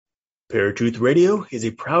Paratruth Radio is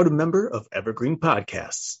a proud member of Evergreen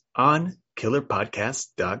Podcasts on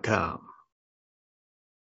KillerPodcast.com.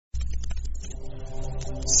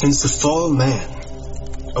 Since the fall of man,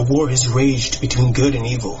 a war has raged between good and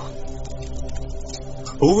evil.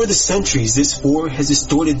 Over the centuries, this war has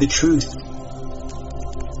distorted the truth.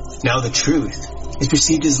 Now the truth is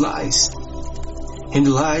perceived as lies,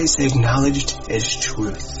 and lies acknowledged as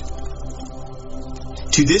truth.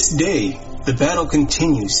 To this day, the battle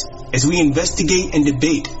continues as we investigate and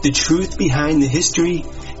debate the truth behind the history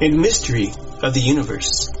and mystery of the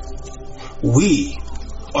universe. We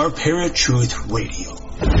are Paratruth Radio.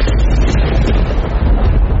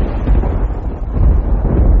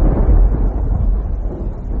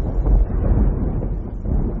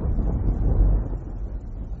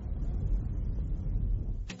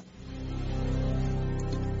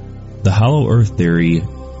 The Hollow Earth theory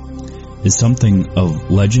is something of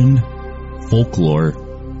legend, folklore,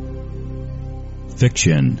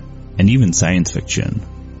 fiction, and even science fiction.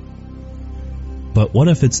 But what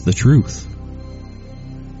if it's the truth?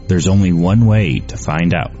 There's only one way to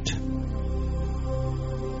find out.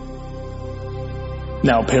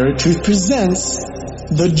 Now Paratruth presents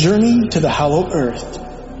The Journey to the Hollow Earth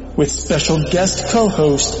with special guest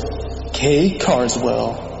co-host Kay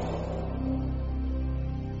Carswell.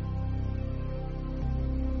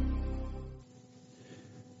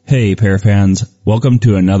 Hey Parafans, welcome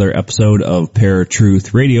to another episode of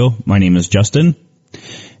Paratruth Radio. My name is Justin,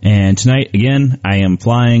 and tonight again I am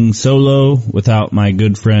flying solo without my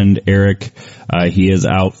good friend Eric. He is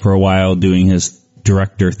out for a while doing his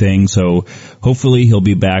director thing, so hopefully he'll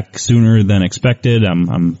be back sooner than expected.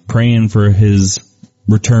 I'm praying for his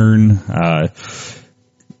return. Kind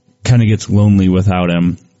of gets lonely without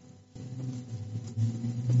him.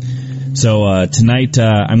 So tonight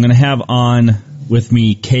I'm going to have on with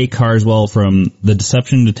me Kay Carswell from the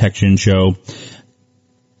Deception Detection Show,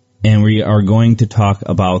 and we are going to talk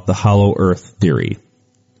about the Hollow Earth theory.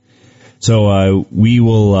 So we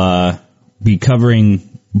will be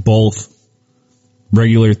covering both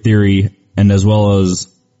regular theory and as well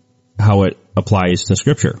as how it applies to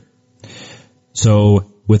Scripture.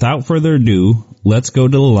 So without further ado, let's go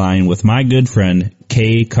to the line with my good friend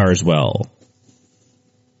Kay Carswell.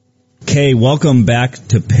 Kay, welcome back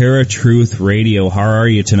to Paratruth Radio. How are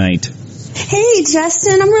you tonight? Hey,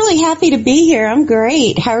 Justin. I'm really happy to be here. I'm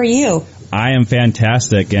great. How are you? I am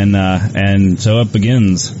fantastic, and so it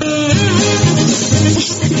begins.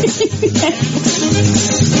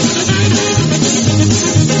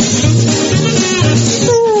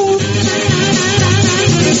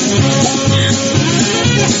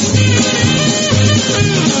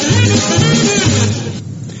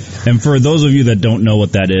 And for those of you that don't know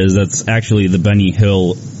what that is, that's actually the Benny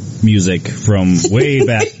Hill music from way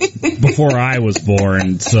back before I was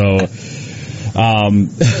born. So, oh,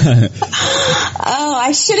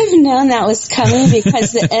 I should have known that was coming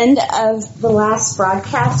because the end of the last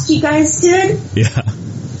broadcast you guys did, yeah,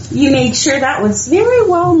 you made sure that was very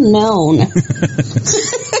well known.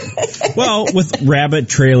 Well, with rabbit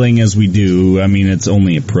trailing as we do, I mean, it's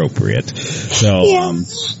only appropriate. So, yeah.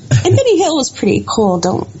 And Benny Hill was pretty cool.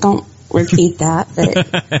 Don't repeat that, but,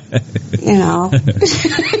 you know.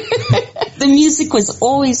 The music was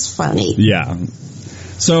always funny. Yeah.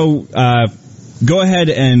 So, go ahead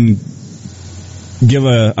and give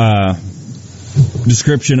a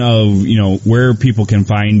description of, you know, where people can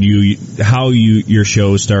find you, how your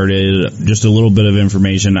show started, just a little bit of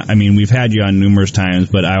information. I mean, we've had you on numerous times,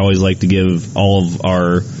 but I always like to give all of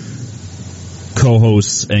our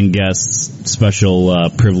co-hosts and guests special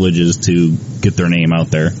privileges to get their name out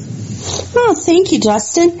there. Oh, thank you,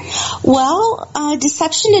 Justin. Well,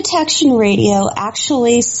 Deception Detection Radio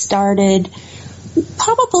actually started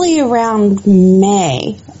probably around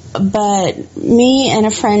May, but me and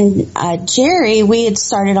a friend, Jerry, we had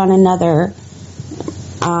started on another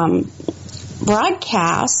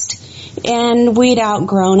broadcast, and we'd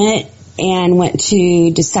outgrown it and went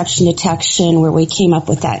to Deception Detection, where we came up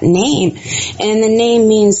with that name. And the name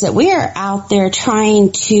means that we are out there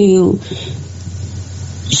trying to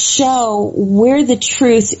show where the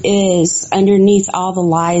truth is underneath all the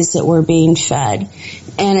lies that we're being fed.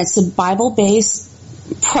 And it's a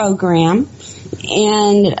Bible-based program,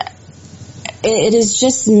 and it is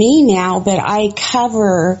just me now, but I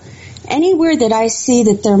cover anywhere that I see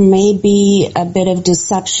that there may be a bit of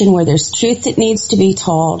deception, where there's truth that needs to be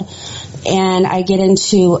told. And I get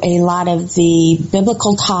into a lot of the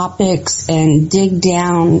biblical topics and dig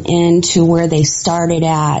down into where they started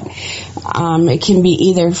at. It can be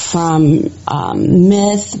either from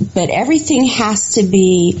myth, but everything has to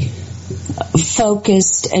be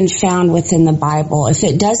focused and found within the Bible. If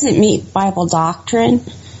it doesn't meet Bible doctrine,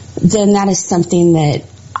 then that is something that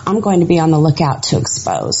I'm going to be on the lookout to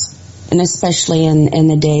expose, and especially in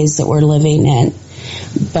the days that we're living in.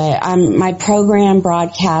 But my program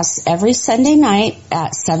broadcasts every Sunday night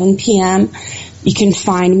at 7 p.m. You can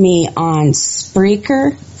find me on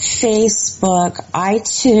Spreaker, Facebook,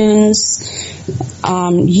 iTunes,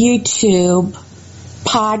 YouTube,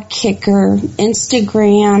 Podkicker,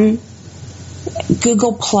 Instagram,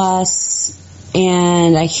 Google Plus,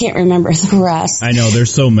 and I can't remember the rest. I know,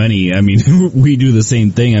 there's so many. I mean, we do the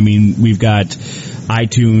same thing. I mean, we've got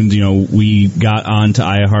iTunes, we got onto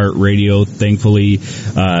iHeartRadio, thankfully.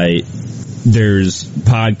 There's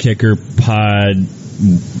Podkicker,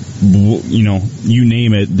 you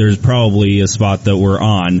name it, there's probably a spot that we're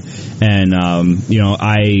on. And,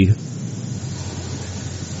 I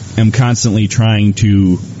am constantly trying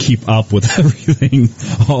to keep up with everything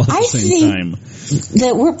all at the same time.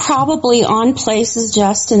 That we're probably on places,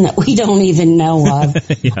 Justin, that we don't even know of.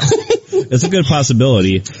 Yeah, it's a good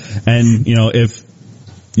possibility. And, if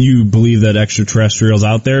you believe that extraterrestrials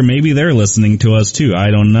out there, maybe they're listening to us too.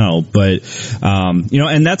 I don't know. But,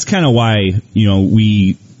 and that's kind of why,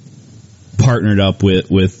 we partnered up with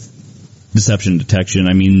Deception Detection.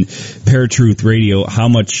 I mean, Paratruth Radio, how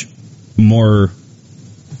much more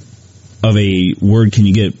of a word can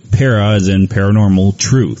you get? Para as in paranormal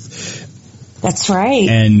truth. That's right.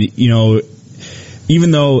 And,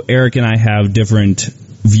 even though Eric and I have different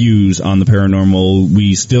views on the paranormal,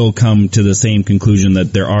 we still come to the same conclusion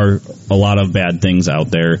that there are a lot of bad things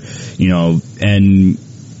out there, and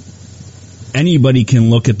anybody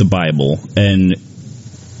can look at the Bible and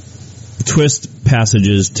twist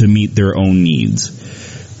passages to meet their own needs.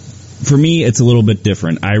 For me, it's a little bit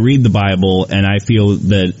different. I read the Bible and I feel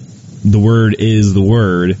that the Word is the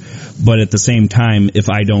Word, but at the same time,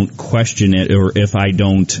 if I don't question it or if I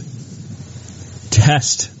don't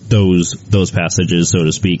test those passages, so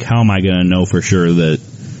to speak, how am I going to know for sure that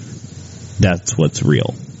that's what's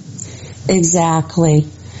real? Exactly.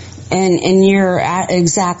 And you're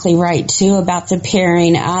exactly right, too, about the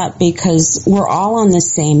pairing up, because we're all on the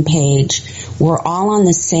same page. We're all on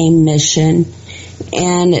the same mission.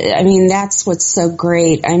 And, I mean, that's what's so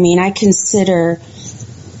great. I mean, I consider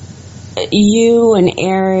you and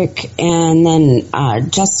Eric and then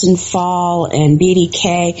Justin Fall and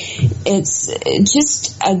BDK, it's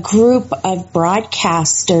just a group of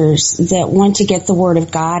broadcasters that want to get the Word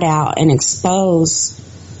of God out and expose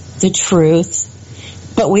the truth.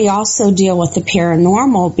 But we also deal with the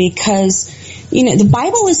paranormal because, the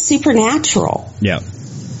Bible is supernatural. Yeah.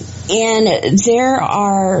 And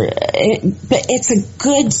but it's a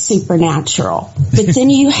good supernatural. But then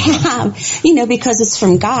you have, because it's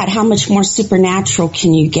from God, how much more supernatural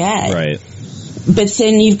can you get? Right. But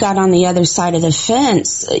then you've got on the other side of the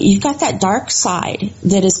fence, you've got that dark side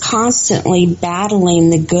that is constantly battling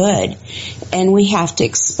the good. And we have to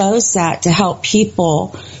expose that to help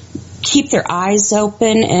people keep their eyes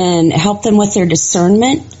open and help them with their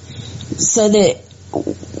discernment so that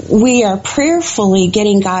we are prayerfully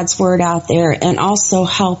getting God's Word out there and also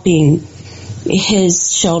helping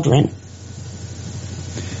His children.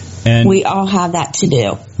 And we all have that to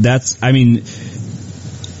do.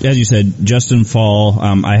 As you said, Justin Fall,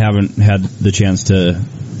 I haven't had the chance to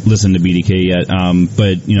listen to BDK yet,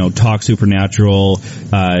 but, Talk Supernatural,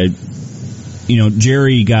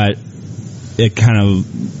 Jerry got it kind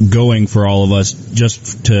of going for all of us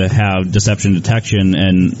just to have Deception Detection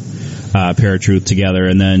and Paratruth together,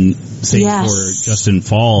 and then same for Justin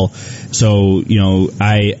Fall. So,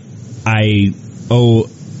 I owe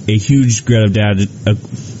a huge debt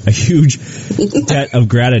of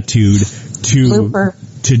gratitude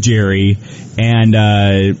to Jerry, and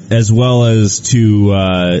as well as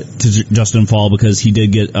to Justin Fall, because he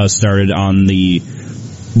did get us started on the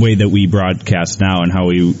way that we broadcast now and how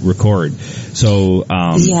we record. So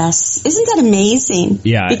yes, isn't that amazing?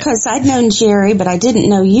 Yeah, because I'd known Jerry, but I didn't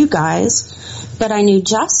know you guys. But I knew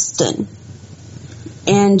Justin,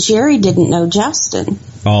 and Jerry didn't know Justin.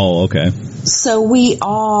 Oh, okay. So we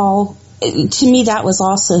all, to me, that was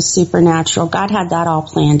also supernatural. God had that all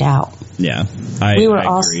planned out. Yeah, we were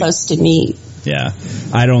all supposed to meet. Yeah,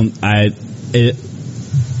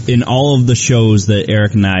 in all of the shows that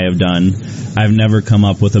Eric and I have done, I've never come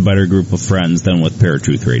up with a better group of friends than with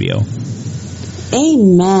Paratruth Radio.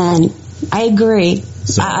 Amen. I agree.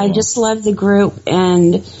 So, I just love the group,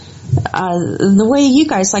 and the way you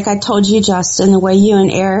guys, like I told you, Justin, the way you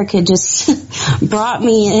and Eric had just brought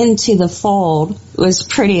me into the fold was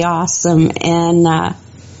pretty awesome, and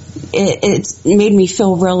it made me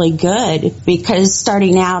feel really good, because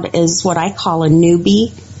starting out as what I call a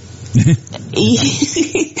newbie,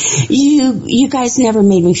 you guys never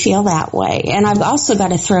made me feel that way. And I've also got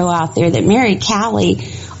to throw out there that Mary Callie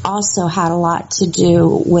also had a lot to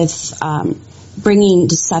do with bringing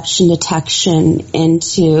deception detection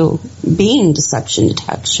into being deception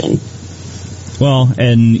detection. Well,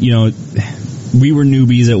 and we were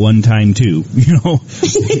newbies at one time too.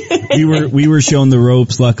 We were shown the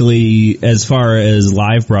ropes, luckily, as far as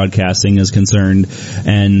live broadcasting is concerned,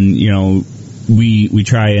 and we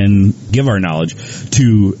try and give our knowledge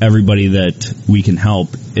to everybody that we can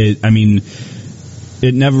help. It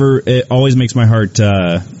always makes my heart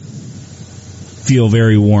feel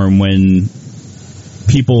very warm when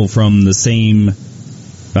people from the same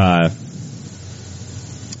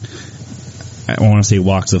I want to say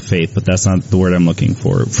walks of faith, but that's not the word I'm looking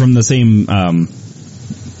for. From the same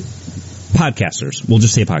podcasters, we'll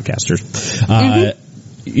just say podcasters.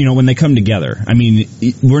 When they come together,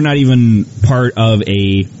 we're not even part of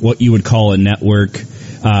what you would call a network,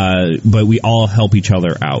 but we all help each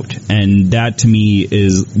other out. And that to me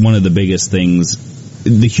is one of the biggest things,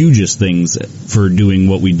 the hugest things for doing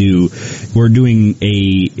what we do. We're doing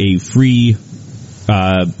a free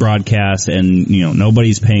broadcast, and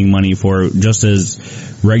nobody's paying money for it, just as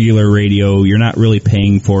regular radio. You're not really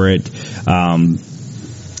paying for it,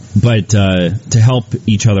 but to help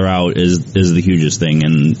each other out is the hugest thing,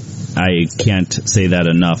 and I can't say that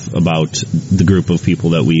enough about the group of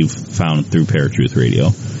people that we've found through Paratruth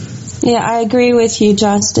Radio. Yeah, I agree with you,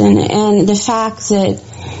 Justin, and the fact that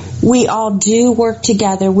we all do work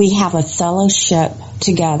together, we have a fellowship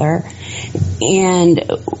together, and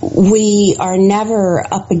we are never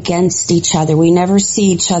up against each other. We never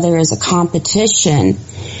see each other as a competition,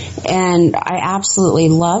 and I absolutely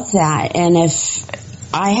love that. And if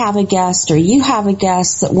I have a guest or you have a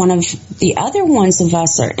guest that one of the other ones of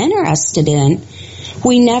us are interested in,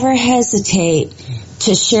 we never hesitate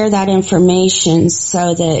to share that information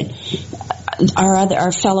so that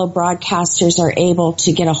our fellow broadcasters are able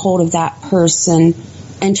to get a hold of that person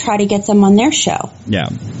and try to get them on their show. Yeah.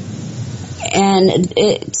 And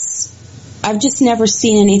I've just never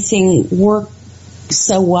seen anything work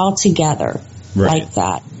so well together like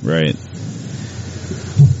that. Right.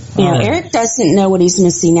 Eric doesn't know what he's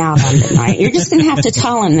missing out on tonight. You're just going to have to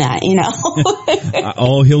tell him that,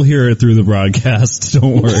 Oh, he'll hear it through the broadcast.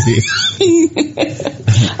 Don't worry.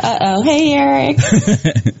 Uh-oh. Hey, Eric.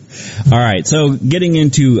 All right. So getting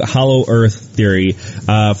into Hollow Earth theory,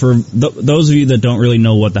 for those of you that don't really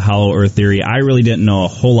know what the Hollow Earth theory, I really didn't know a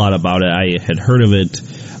whole lot about it. I had heard of it.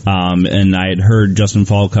 And I had heard Justin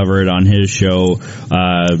Fall cover it on his show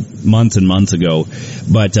months and months ago.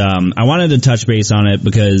 But I wanted to touch base on it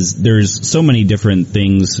because there's so many different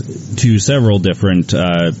things to several different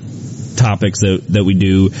topics that we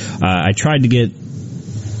do. I tried to get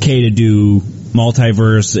Kay to do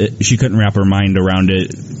multiverse. She couldn't wrap her mind around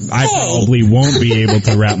it. I probably won't be able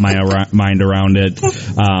to wrap my mind around it.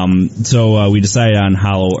 So we decided on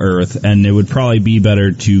Hollow Earth, and it would probably be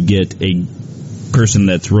better to get a person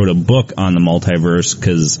that's wrote a book on the multiverse,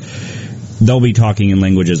 because they'll be talking in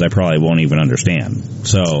languages I probably won't even understand.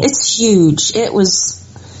 So it's huge.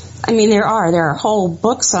 There are whole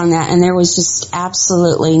books on that, and there was just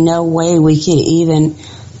absolutely no way we could even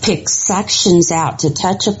pick sections out to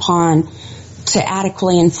touch upon to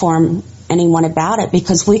adequately inform anyone about it,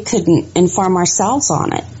 because we couldn't inform ourselves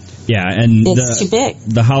on it. Yeah, and it's too big.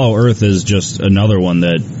 The Hollow Earth is just another one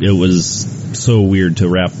that it was so weird to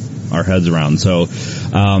wrap our heads around. So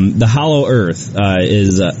the Hollow Earth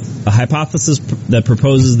is a hypothesis that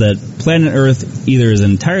proposes that planet Earth either is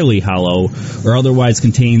entirely hollow or otherwise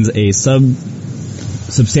contains a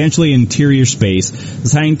substantially interior space. The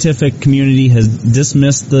scientific community has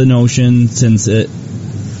dismissed the notion since the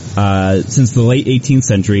late 18th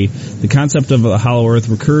century. The concept of a hollow Earth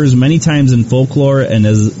recurs many times in folklore and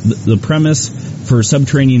is the premise for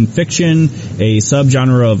subterranean fiction, a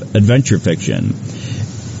subgenre of adventure fiction.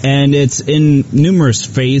 And it's in numerous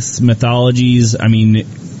faiths, mythologies.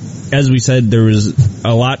 As we said, there was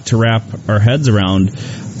a lot to wrap our heads around.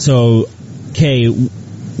 So, Kay,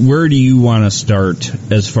 where do you want to start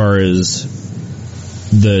as far as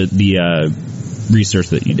the research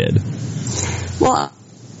that you did? Well,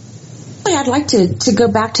 I'd like to go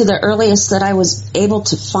back to the earliest that I was able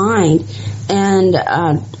to find. And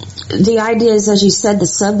the idea is, as you said, the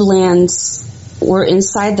sublands were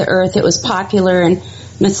inside the Earth. It was popular in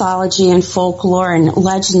mythology and folklore and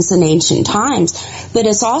legends in ancient times, but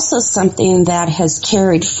it's also something that has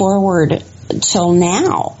carried forward till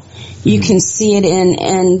now. You can see it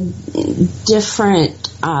in different,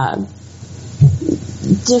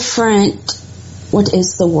 what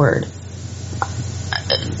is the word?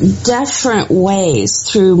 different ways,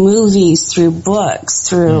 through movies, through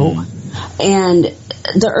books, and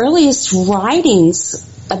the earliest writings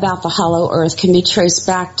about the hollow earth can be traced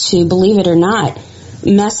back to, believe it or not,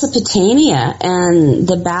 Mesopotamia and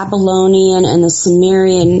the Babylonian and the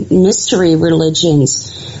Sumerian mystery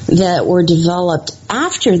religions that were developed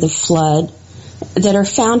after the flood that are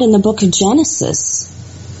found in the book of Genesis.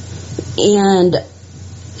 And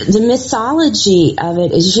the mythology of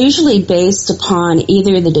it is usually based upon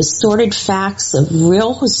either the distorted facts of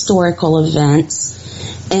real historical events,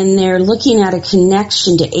 and they're looking at a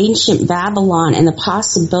connection to ancient Babylon and the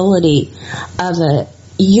possibility of a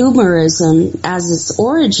humorism as its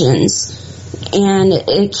origins, and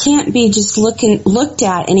it can't be just looked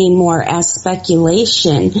at anymore as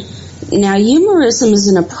speculation. Now, humorism is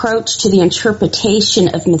an approach to the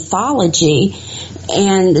interpretation of mythology,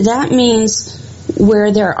 and that means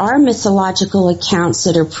where there are mythological accounts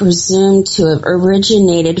that are presumed to have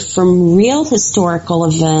originated from real historical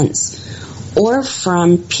events or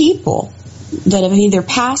from people that have either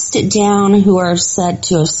passed it down who are said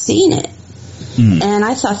to have seen it. And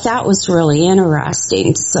I thought that was really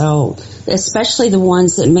interesting. So, especially the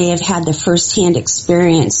ones that may have had the firsthand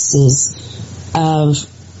experiences of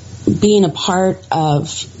being a part of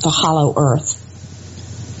the hollow earth.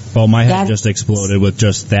 Well, my head just exploded with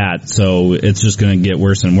just that, so it's just going to get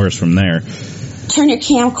worse and worse from there. Turn your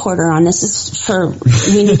camcorder on. This is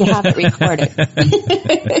we need to have it recorded.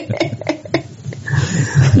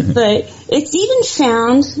 But it's even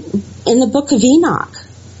found in the Book of Enoch.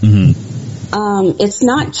 It's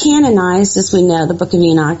not canonized, as we know, the Book of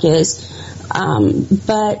Enoch is,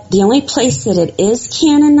 but the only place that it is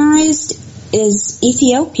canonized is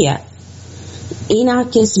Ethiopia.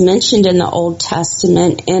 Enoch is mentioned in the Old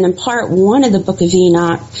Testament, and in part 1 of the Book of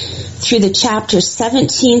Enoch, through the chapters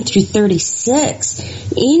 17 through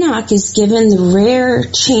 36, Enoch is given the rare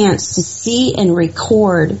chance to see and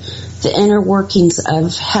record the inner workings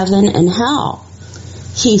of heaven and hell.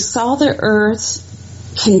 He saw the earth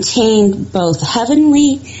contained both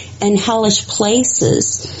heavenly and hellish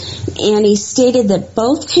places, and he stated that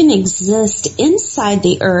both can exist inside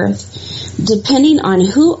the earth, depending on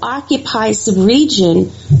who occupies the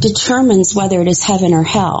region determines whether it is heaven or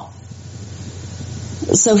hell.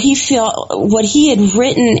 So what he had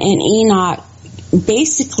written in Enoch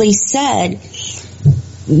basically said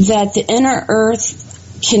that the inner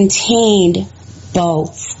earth contained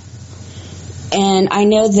both. And I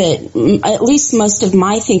know that at least most of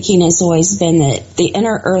my thinking has always been that the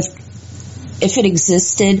inner earth, if it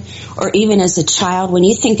existed, or even as a child, when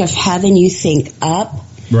you think of heaven, you think up.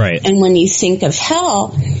 Right. And when you think of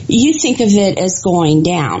hell, you think of it as going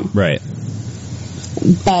down. Right.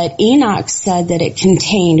 But Enoch said that it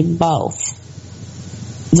contained both.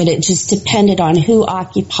 That it just depended on who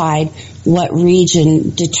occupied what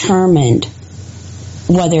region determined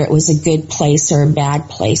whether it was a good place or a bad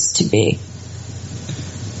place to be.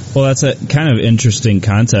 Well, that's a kind of interesting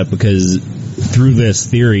concept because through this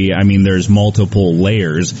theory, I mean, there's multiple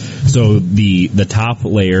layers. So the top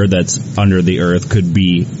layer that's under the earth could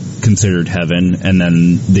be considered heaven, and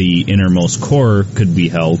then the innermost core could be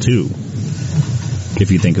hell too,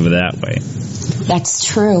 if you think of it that way. That's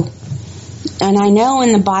true. And I know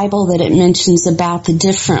in the Bible that it mentions about the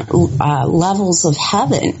different levels of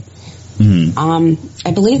heaven.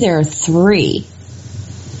 I believe there are 3.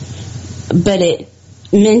 But it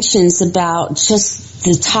mentions about just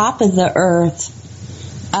the top of the earth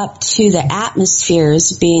up to the atmosphere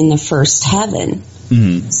as being the first heaven.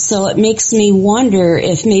 So it makes me wonder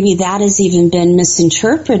if maybe that has even been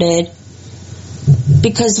misinterpreted,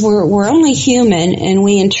 because we're only human and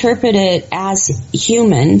we interpret it as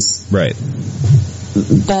humans. Right.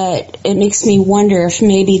 But it makes me wonder if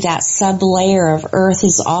maybe that sub-layer of earth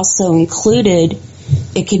is also included.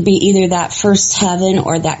 It could be either that first heaven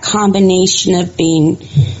or that combination of being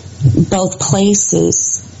both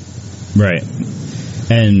places. Right.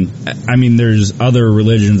 And, I mean, there's other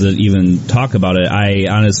religions that even talk about it. I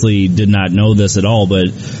honestly did not know this at all, but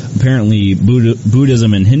apparently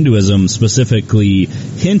Buddhism and Hinduism specifically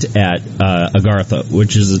hint at Agartha,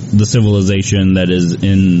 which is the civilization that is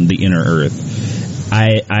in the inner earth.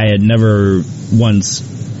 I had never once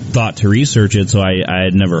thought to research it, so I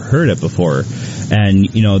had never heard it before.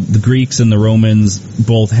 And, you know, the Greeks and the Romans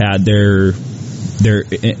both had their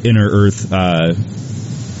inner earth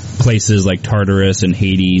places like Tartarus and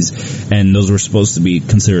Hades, and those were supposed to be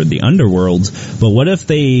considered the underworlds. But what if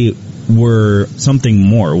they were something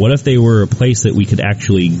more? What if they were a place that we could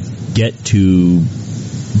actually get to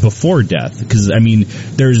before death? Because, I mean,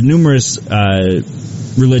 there's numerous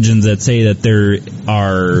religions that say that there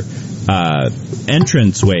are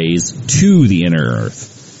entranceways to the inner earth.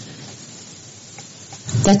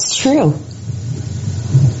 That's true.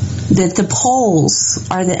 That the poles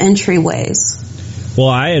are the entryways. Well,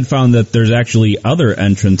 I had found that there's actually other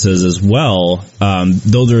entrances as well.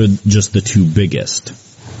 Those are just the two biggest.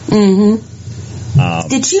 Mm-hmm.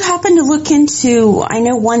 Did you happen to look into, I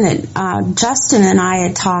know one that Justin and I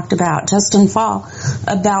had talked about, Justin Fall,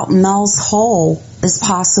 about Mel's Hole as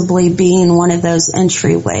possibly being one of those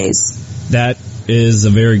entryways? That is a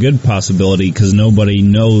very good possibility because nobody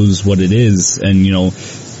knows what it is. And, you know,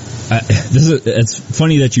 it's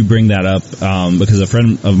funny that you bring that up because a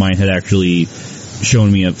friend of mine had actually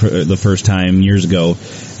shown me it for the first time years ago.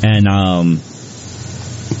 And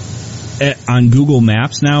on Google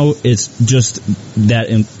Maps now, it's just that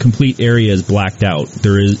complete area is blacked out.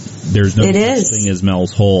 There's no such thing as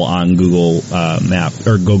Mel's Hole on Google Map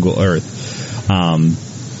or Google Earth.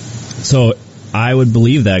 So I would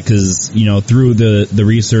believe that because, you know, through the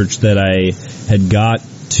research that I had got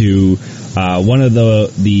to, one of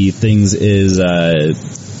the things is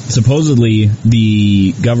supposedly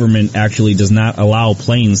the government actually does not allow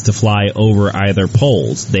planes to fly over either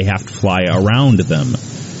poles. They have to fly around them.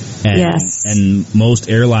 And, yes. And most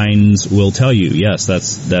airlines will tell you, yes,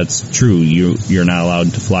 that's true. You're not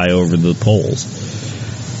allowed to fly over the poles.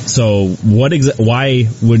 So why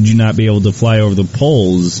would you not be able to fly over the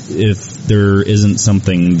poles if there isn't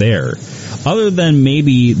something there? Other than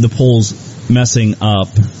maybe the poles messing up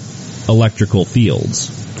electrical fields.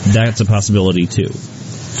 That's a possibility too.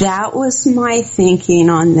 That was my thinking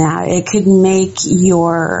on that. It could make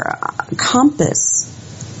your compass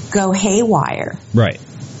go haywire. Right.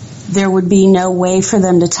 There would be no way for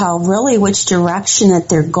them to tell really which direction that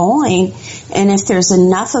they're going. And if there's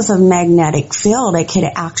enough of a magnetic field, it could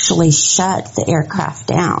actually shut the aircraft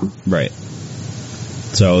down. Right.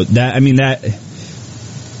 So that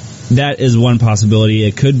is one possibility.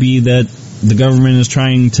 It could be that the government is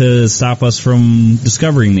trying to stop us from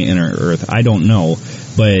discovering the inner Earth. I don't know.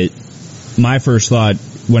 But my first thought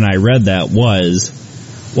when I read that was,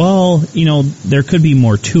 well, you know, there could be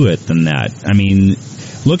more to it than that. I mean,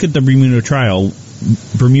 look at the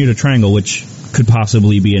Bermuda Triangle, which could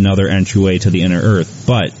possibly be another entryway to the inner Earth.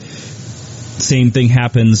 But same thing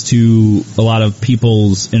happens to a lot of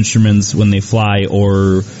people's instruments when they fly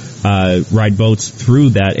or ride boats through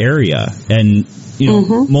that area. And, you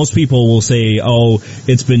know, most people will say, oh,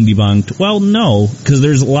 it's been debunked. Well, no, because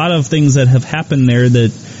there's a lot of things that have happened there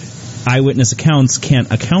that eyewitness accounts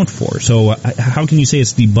can't account for. So how can you say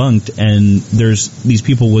it's debunked and there's these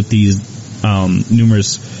people with these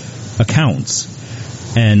numerous accounts?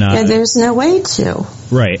 And there's no way to.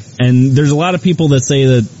 Right. And there's a lot of people that say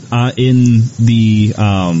that in the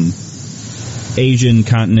Asian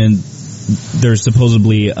continent there's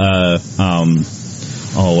supposedly what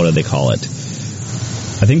do they call it?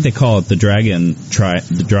 I think they call it the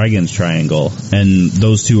Dragon's Triangle, and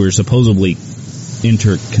those two are supposedly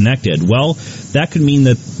interconnected. Well, that could mean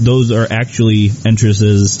that those are actually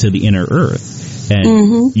entrances to the inner Earth,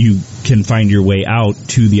 and you can find your way out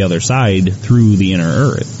to the other side through the inner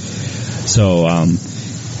Earth. So,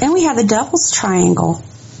 and we have the Devil's Triangle.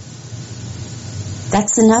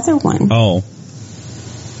 That's another one. Oh.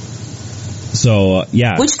 So,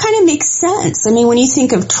 yeah. Which kind of makes sense. I mean, when you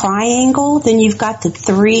think of triangle, then you've got the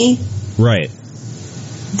three. Right.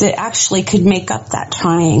 That actually could make up that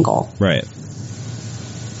triangle. Right.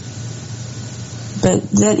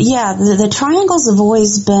 But, the triangles have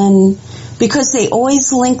always been, because they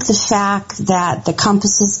always link the fact that the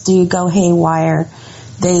compasses do go haywire.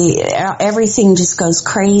 Everything just goes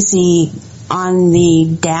crazy on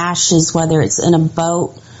the dashes, whether it's in a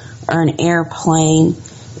boat or an airplane.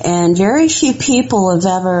 And very few people have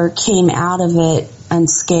ever came out of it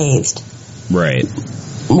unscathed. Right.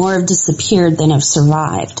 More have disappeared than have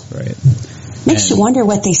survived. Right. Makes you wonder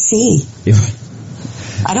what they see.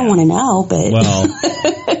 I don't want to know, but... Well,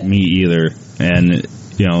 me either. And,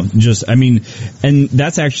 you know, and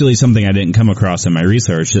that's actually something I didn't come across in my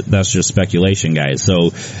research. That's just speculation, guys. So,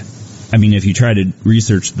 I mean, if you try to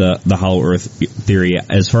research the Hollow Earth theory,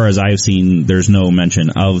 as far as I've seen, there's no mention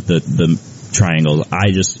of the triangles.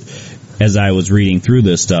 I just, as I was reading through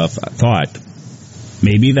this stuff, I thought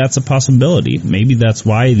maybe that's a possibility. Maybe that's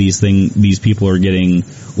why these people are getting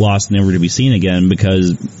lost, never to be seen again,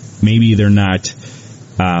 because maybe they're not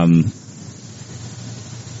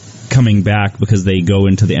coming back because they go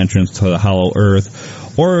into the entrance to the Hollow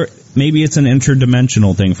Earth, or maybe it's an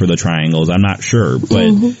interdimensional thing for the triangles. I'm not sure,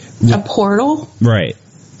 but a portal, right?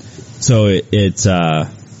 So it's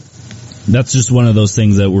that's just one of those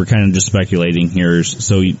things that we're kind of just speculating here.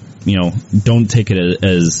 So, you know, don't take it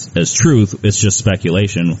as truth. It's just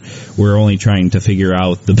speculation. We're only trying to figure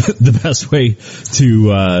out the best way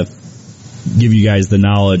to give you guys the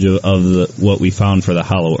knowledge of what we found for the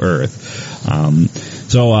Hollow Earth.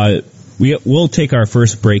 We'll take our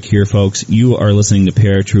first break here, folks. You are listening to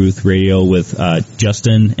Paratruth Radio with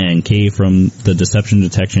Justin and Kay from the Deception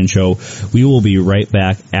Detection Show. We will be right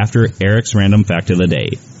back after Eric's Random Fact of the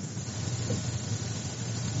Day.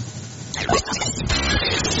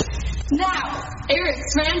 Now,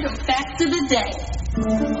 Eric's Random Fact of the Day.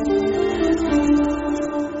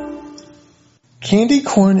 Candy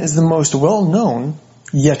corn is the most well-known,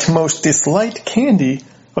 yet most disliked candy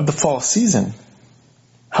of the fall season.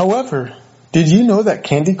 However, did you know that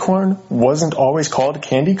candy corn wasn't always called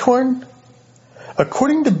candy corn?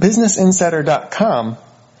 According to BusinessInsider.com,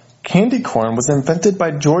 candy corn was invented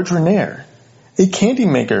by George Renier, a candy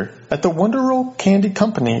maker at the Wonder Roll Candy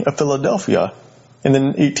Company of Philadelphia in the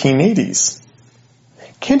 1880s.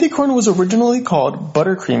 Candy corn was originally called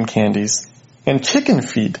buttercream candies and chicken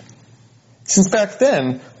feed. Since back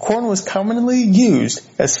then, corn was commonly used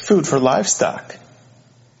as food for livestock.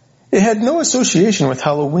 It had no association with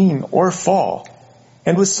Halloween or fall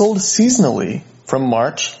and was sold seasonally from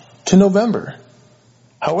March to November.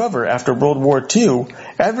 However, after World War II,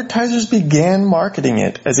 advertisers began marketing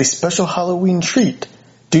it as a special Halloween treat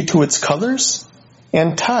due to its colors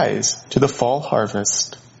and ties to the fall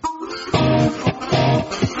harvest.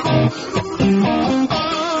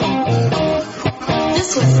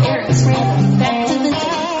 This was Eric's Random Fact of the Day.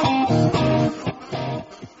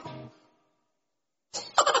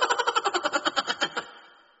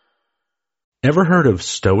 Ever heard of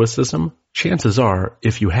Stoicism? Chances are,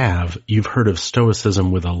 if you have, you've heard of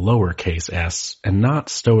Stoicism with a lowercase s and not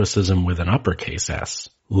Stoicism with an uppercase S.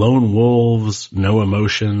 Lone wolves, no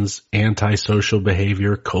emotions, antisocial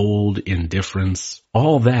behavior, cold indifference.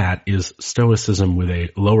 All that is Stoicism with a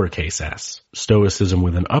lowercase s. Stoicism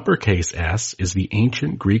with an uppercase S is the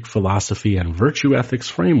ancient Greek philosophy and virtue ethics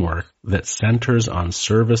framework that centers on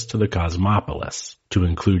service to the cosmopolis, to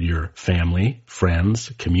include your family,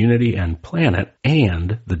 friends, community, and planet,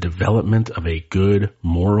 and the development of a good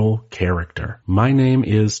moral character. My name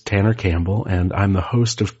is Tanner Campbell, and I'm the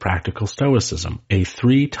host of Practical Stoicism, a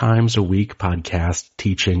 3 times a week podcast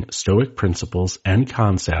teaching Stoic principles and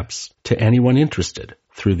concepts to anyone interested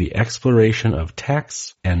through the exploration of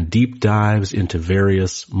texts and deep dives into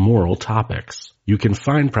various moral topics. You can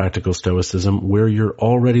find Practical Stoicism where you're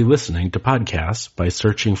already listening to podcasts by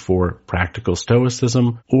searching for Practical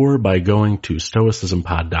Stoicism or by going to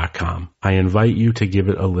stoicismpod.com. I invite you to give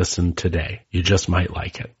it a listen today. You just might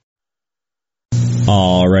like it.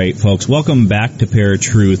 All right, folks, welcome back to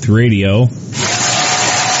Paratruth Radio.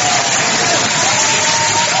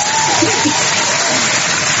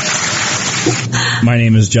 My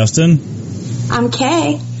name is Justin. I'm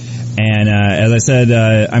Kay. And as I said,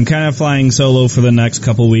 I'm kind of flying solo for the next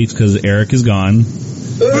couple weeks because Eric is gone.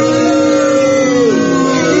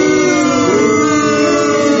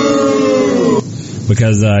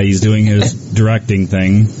 Because he's doing his directing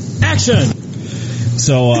thing. Action!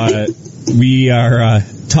 So we are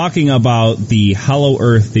talking about the Hollow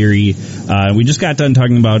Earth theory. We just got done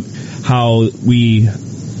talking about how we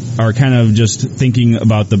are kind of just thinking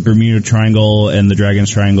about the Bermuda Triangle and the Dragon's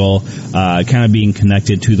Triangle kind of being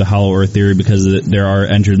connected to the Hollow Earth theory because there are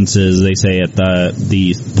entrances, they say, at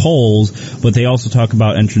the poles, but they also talk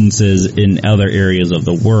about entrances in other areas of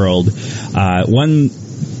the world. One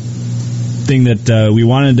thing that we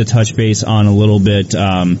wanted to touch base on a little bit,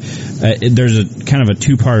 there's a kind of a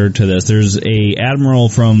two-parter to this. There's a admiral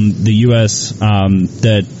from the U.S.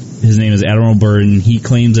 That his name is Admiral Byrd, and he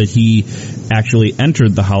claims that he actually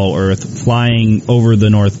entered the Hollow Earth flying over the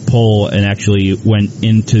North Pole and actually went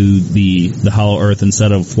into the Hollow Earth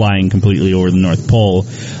instead of flying completely over the North Pole.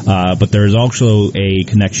 But there's also a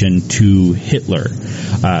connection to Hitler.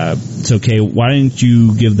 So, Kay, why don't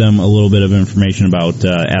you give them a little bit of information about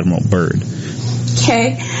Admiral Byrd?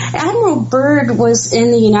 Okay. Admiral Byrd was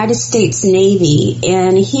in the United States Navy,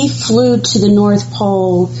 and he flew to the North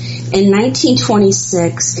Pole in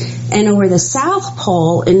 1926 and over the South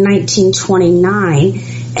Pole in 1929,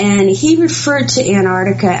 and he referred to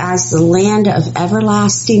Antarctica as the land of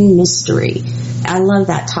everlasting mystery. I love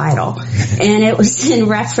that title. And it was in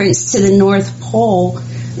reference to the North Pole,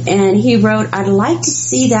 and he wrote, "I'd like to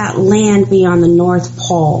see that land beyond the North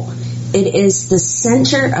Pole. It is the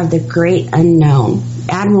center of the great unknown."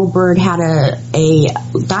 Admiral Byrd had a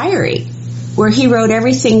diary where he wrote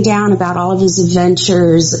everything down about all of his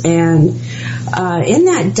adventures, and in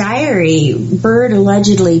that diary, Byrd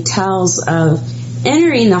allegedly tells of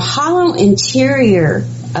entering the hollow interior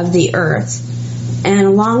of the Earth, and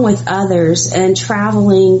along with others, and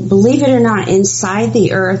traveling, believe it or not, inside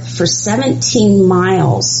the Earth for 17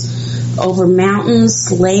 miles over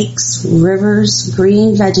mountains, lakes, rivers,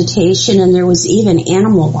 green vegetation, and there was even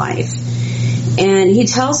animal life. And he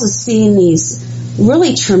tells us seeing these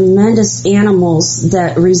really tremendous animals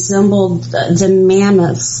that resembled the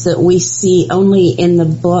mammoths that we see only in the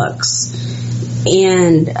books.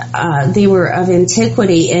 And they were of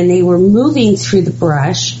antiquity, and they were moving through the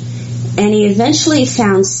brush. And he eventually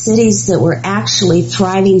found cities that were actually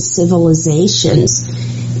thriving civilizations.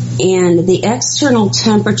 And the external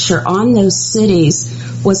temperature on those cities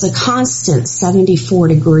was a constant 74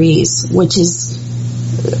 degrees, which is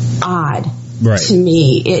odd to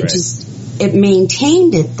me. It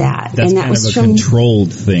maintained it that. That's and that kind was of a from,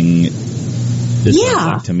 controlled thing, it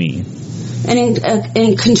sounds like to me. And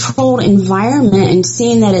in a controlled environment, and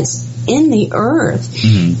seeing that it's in the earth.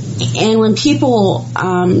 Mm-hmm. And when people,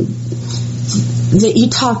 that you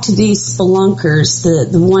talk to these spelunkers,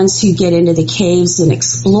 the ones who get into the caves and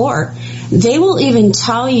explore, they will even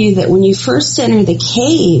tell you that when you first enter the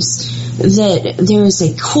caves, that there is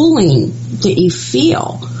a cooling that you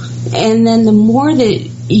feel. And then the more that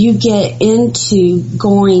you get into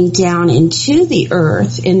going down into the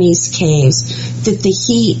earth in these caves, that the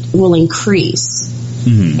heat will increase.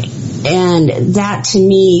 Mm-hmm. And that, to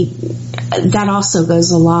me, that also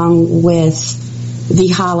goes along with the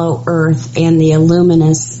hollow earth and the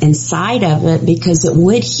luminous inside of it, because it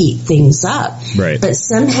would heat things up. Right. But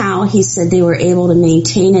somehow he said they were able to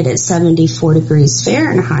maintain it at 74 degrees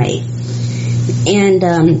Fahrenheit.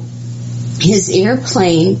 And his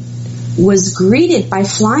airplane was greeted by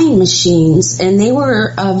flying machines, and they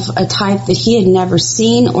were of a type that he had never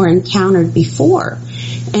seen or encountered before.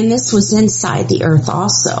 And this was inside the earth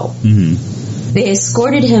also. Mm-hmm. They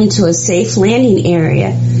escorted him to a safe landing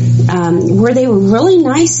area where they were really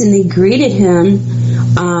nice, and they greeted him,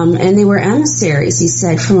 and they were emissaries, he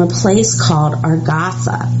said, from a place called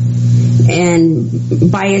Argatha.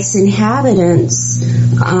 And by its inhabitants,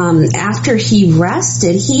 after he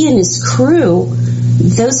rested, he and his crew,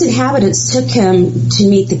 those inhabitants took him to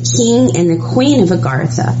meet the king and the queen of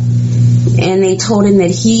Agartha. And they told him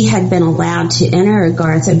that he had been allowed to enter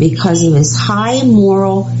Agartha because of his high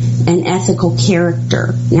moral and ethical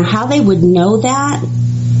character. Now, how they would know that,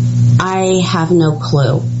 I have no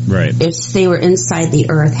clue. Right. If they were inside the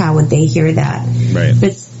earth, how would they hear that? Right.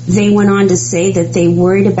 But they went on to say that they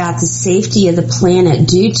worried about the safety of the planet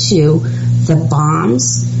due to the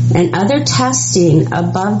bombs and other testing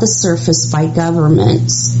above the surface by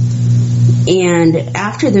governments. And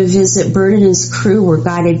after the visit, Byrd and his crew were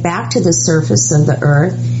guided back to the surface of the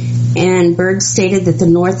earth, and Byrd stated that the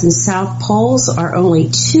North and South poles are only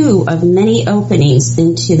two of many openings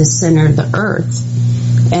into the center of the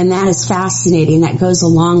earth. And that is fascinating. That goes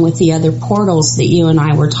along with the other portals that you and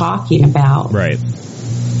I were talking about. Right.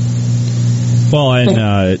 Well,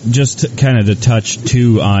 and just kind of to touch,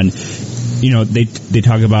 too, on, you know, they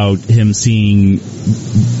talk about him seeing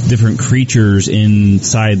different creatures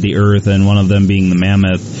inside the earth, and one of them being the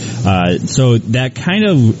mammoth. So that kind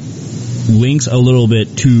of links a little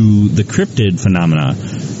bit to the cryptid phenomena.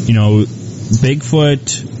 You know,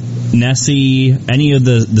 Bigfoot, Nessie, any of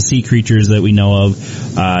the sea creatures that we know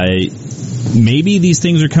of, maybe these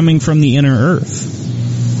things are coming from the inner earth.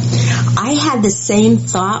 I had the same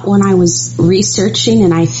thought when I was researching,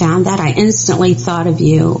 and I found that. I instantly thought of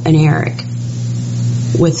you and Eric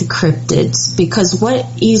with the cryptids, because what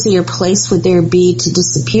easier place would there be to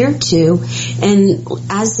disappear to? And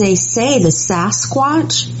as they say, the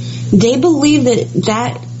Sasquatch, they believe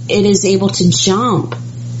that it is able to jump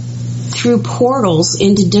through portals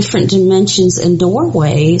into different dimensions and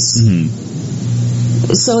doorways. Mm-hmm.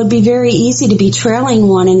 So it'd be very easy to be trailing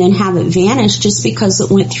one and then have it vanish just because it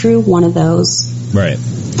went through one of those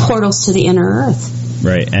portals to the inner earth.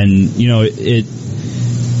 Right. And, you know, it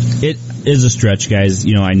is a stretch, guys.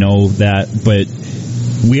 You know, I know that, but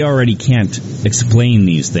we already can't explain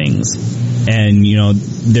these things. And, you know,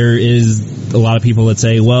 there is a lot of people that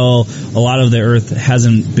say, well, a lot of the earth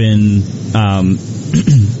hasn't been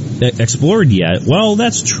explored yet. Well,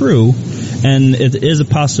 that's true. And it is a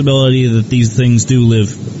possibility that these things do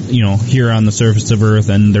live, you know, here on the surface of Earth,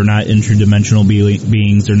 and they're not interdimensional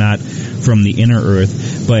beings. They're not from the inner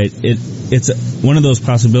Earth. But it's one of those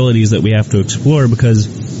possibilities that we have to explore, because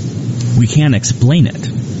we can't explain it.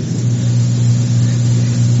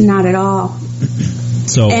 Not at all.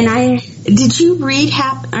 So, and did you read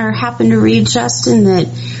happen to read, Justin, that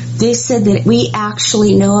they said that we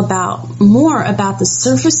actually know more about the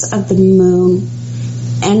surface of the moon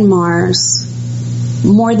and Mars,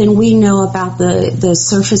 more than we know about the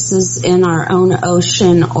surfaces in our own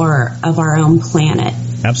ocean or of our own planet?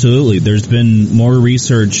 Absolutely. There's been more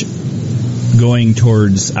research going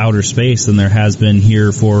towards outer space than there has been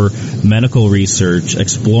here for medical research,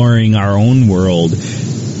 exploring our own world,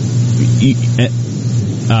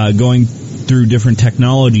 going through different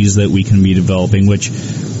technologies that we can be developing, which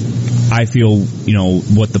I feel,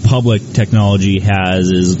 what the public technology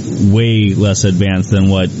has is way less advanced than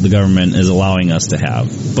what the government is allowing us to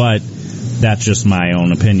have. But that's just my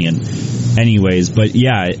own opinion. Anyways, but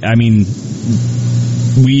yeah, I mean,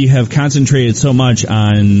 we have concentrated so much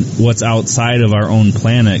on what's outside of our own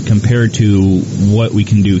planet compared to what we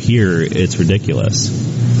can do here. It's ridiculous.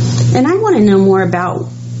 And I want to know more about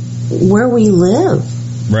where we live.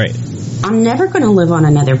 Right. I'm never going to live on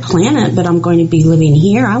another planet, but I'm going to be living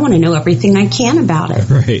here. I want to know everything I can about it.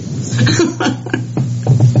 Right.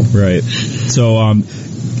 Right. So,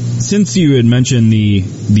 since you had mentioned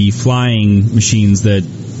the flying machines that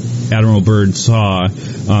Admiral Byrd saw,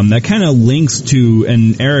 that kind of links to,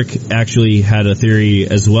 and Eric actually had a theory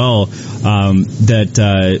as well,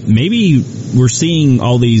 that maybe we're seeing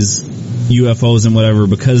all these UFOs and whatever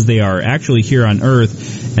because they are actually here on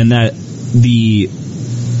Earth, and that the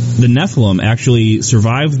Nephilim actually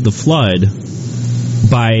survived the flood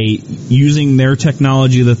by using their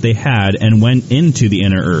technology that they had and went into the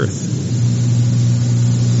inner Earth.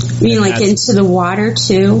 You mean like into the water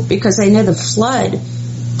too? Because I know the flood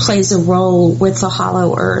plays a role with the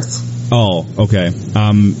hollow earth. Oh, okay.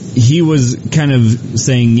 He was kind of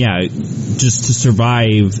saying, just to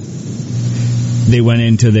survive, they went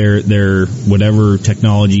into their whatever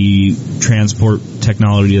technology, transport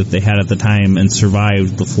technology that they had at the time, and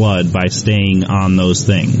survived the flood by staying on those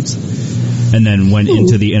things. And then went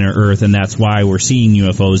into the inner earth, and that's why we're seeing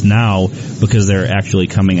UFOs now, because they're actually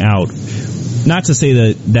coming out. Not to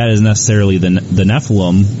say that is necessarily the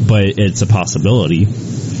Nephilim, but it's a possibility.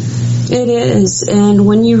 It is. And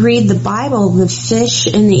when you read the Bible, the fish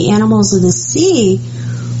and the animals of the sea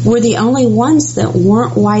were the only ones that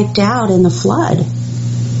weren't wiped out in the flood.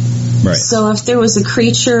 Right. So if there was a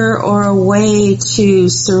creature or a way to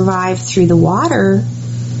survive through the water,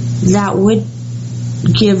 that would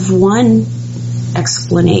give one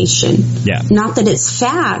explanation. Yeah. Not that it's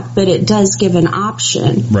fact, but it does give an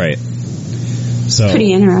option. Right. So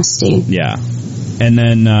pretty interesting. Yeah. And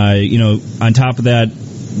then, on top of that,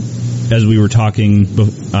 as we were talking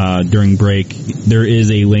during break, there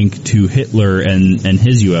is a link to Hitler and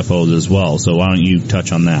his UFOs as well. So why don't you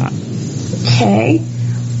touch on that? Okay.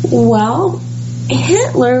 Well,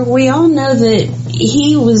 Hitler, we all know that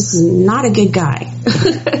he was not a good guy.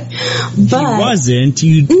 But he wasn't.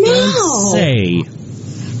 You don't say.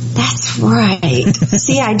 That's right.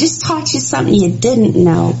 See, I just taught you something you didn't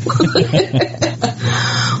know.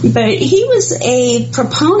 But he was a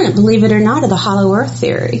proponent, believe it or not, of the hollow earth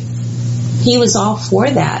theory. He was all for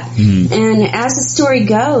that. Mm-hmm. And as the story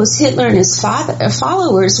goes, Hitler and his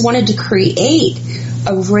followers wanted to create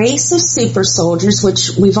a race of super soldiers,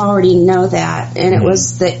 which we've already know that, and it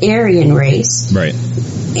was the Aryan race. Right.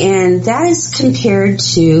 And that is compared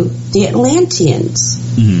to the Atlanteans.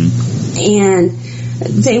 Mm-hmm. And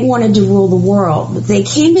they wanted to rule the world. They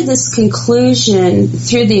came to this conclusion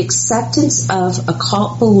through the acceptance of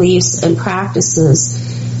occult beliefs and practices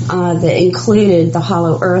that included the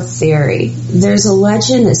hollow earth theory. There's a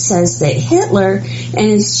legend that says that Hitler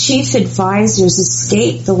and his chief advisors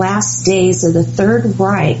escaped the last days of the Third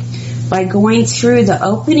Reich by going through the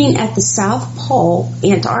opening at the South Pole,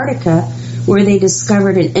 Antarctica, where they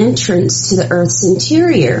discovered an entrance to the Earth's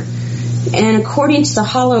interior. And according to the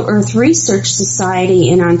Hollow Earth Research Society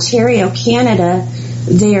in Ontario, Canada,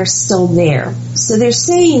 they are still there. So they're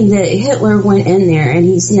saying that Hitler went in there and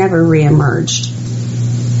he's never reemerged.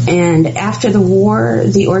 And after the war,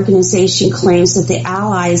 the organization claims that the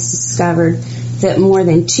Allies discovered that more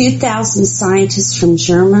than 2,000 scientists from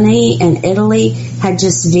Germany and Italy had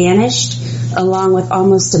just vanished, along with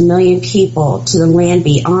almost 1 million people, to the land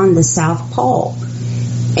beyond the South Pole.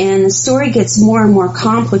 And the story gets more and more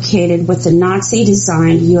complicated with the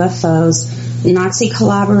Nazi-designed UFOs, Nazi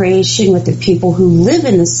collaboration with the people who live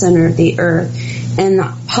in the center of the Earth, and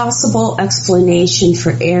the possible explanation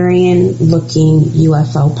for Aryan-looking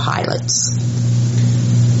UFO pilots.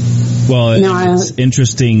 Well, it's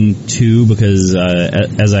interesting, too, because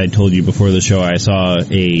as I told you before the show, I saw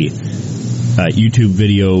a YouTube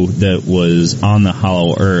video that was on the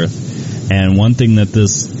Hollow Earth. And one thing that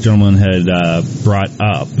this gentleman had brought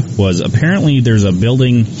up was apparently there's a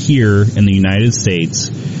building here in the United States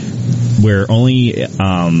where only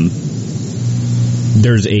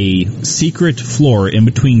there's a secret floor in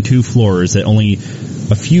between two floors that only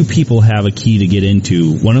a few people have a key to get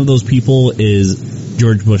into. One of those people is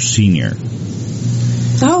George Bush Sr.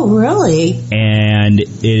 Oh, really? And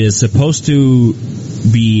it is supposed to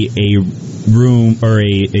be a room or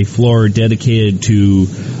a floor dedicated to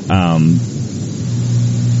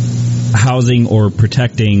housing or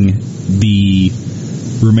protecting the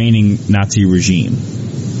remaining Nazi regime.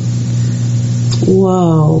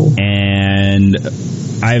 Whoa. And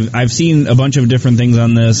I've seen a bunch of different things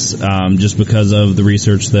on this, just because of the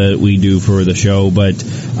research that we do for the show, but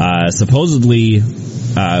supposedly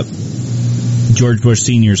George Bush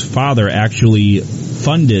Sr.'s father actually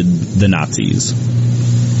funded the Nazis,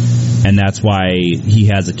 and that's why he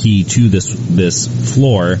has a key to this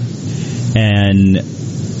floor. And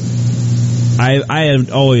I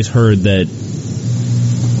have always heard that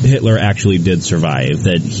Hitler actually did survive,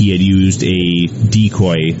 that he had used a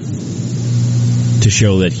decoy to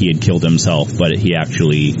show that he had killed himself, but he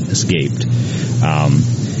actually escaped.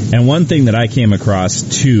 And one thing that I came across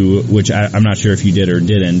too, which I'm not sure if you did or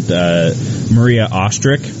didn't, Maria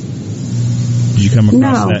Ostrich. Did you come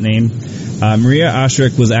across that name? Maria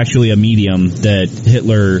Ostrich was actually a medium that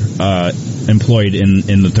Hitler employed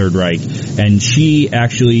in the Third Reich, and she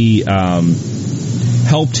actually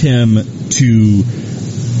helped him to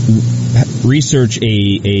research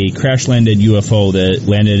a crash-landed UFO that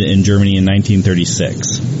landed in Germany in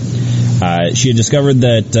 1936. She had discovered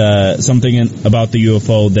that something about the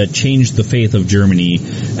UFO that changed the faith of Germany,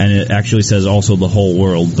 and it actually says also the whole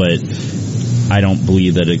world, but I don't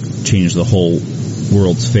believe that it changed the whole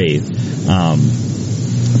world's faith.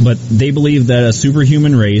 But they believe that a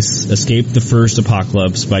superhuman race escaped the first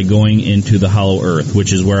apocalypse by going into the hollow earth,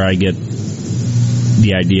 which is where I get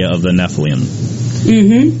the idea of the Nephilim.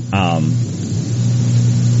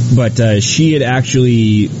 But she had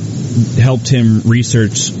actually helped him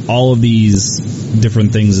research all of these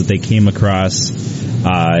different things that they came across,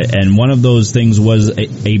 and one of those things was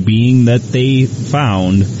a being that they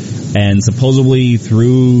found, and supposedly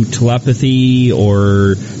through telepathy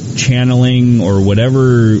or channeling or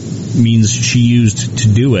whatever means she used to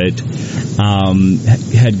do it,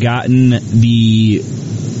 had gotten the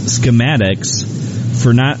schematics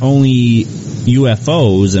for not only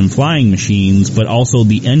UFOs and flying machines, but also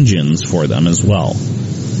the engines for them as well.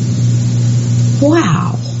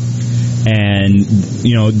 Wow. And,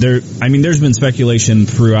 you know, there's been speculation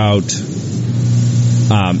throughout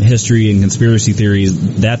history and conspiracy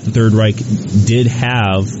theories that the Third Reich did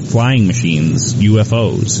have flying machines,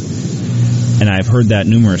 UFOs. And I've heard that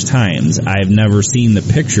numerous times. I've never seen the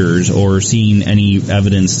pictures or seen any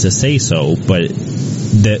evidence to say so, but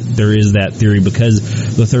that there is that theory because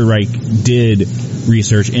the Third Reich did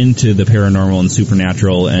research into the paranormal and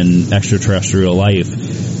supernatural and extraterrestrial life.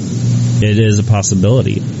 It is a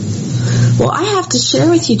possibility. Well, I have to share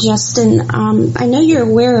with you, Justin, I know you're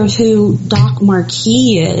aware of who Doc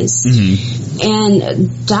Marquis is.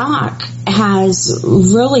 And Doc has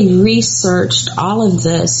really researched all of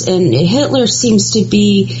this, and Hitler seems to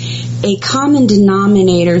be a common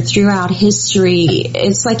denominator throughout history.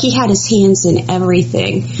 It's like he had his hands in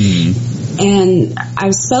everything. And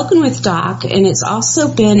I've spoken with Doc, and it's also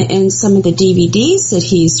been in some of the DVDs that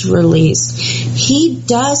he's released. He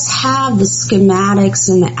does have the schematics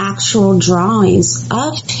and the actual drawings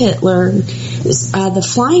of Hitler, the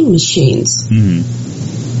flying machines.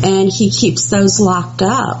 And he keeps those locked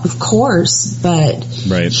up, of course, but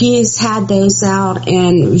he has had those out,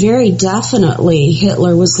 and very definitely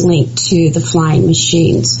Hitler was linked to the flying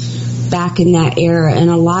machines back in that era, and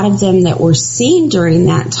a lot of them that were seen during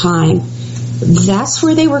that time, that's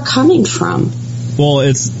where they were coming from. Well,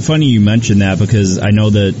 it's funny you mentioned that because I know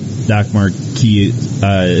that Doc Marquis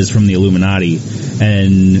is from the Illuminati,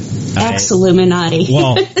 and ex-Illuminati.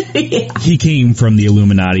 Well, he came from the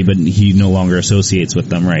Illuminati, but he no longer associates with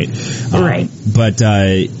them, right? Right. But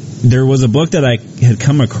there was a book that I had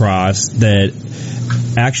come across that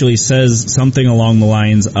actually says something along the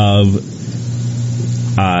lines of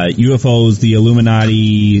UFOs, the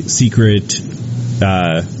Illuminati secret.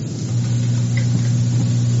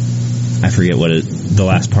 I forget what the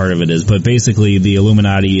last part of it is, but basically the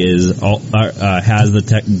Illuminati has the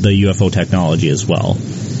UFO technology as well.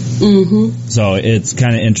 So it's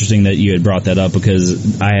kind of interesting that you had brought that up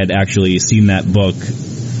because I had actually seen that book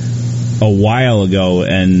a while ago,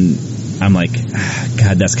 and I'm like,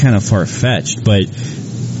 God, that's kind of far-fetched, but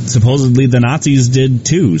supposedly the Nazis did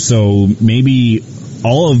too, so maybe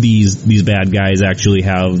all of these bad guys actually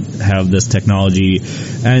have this technology,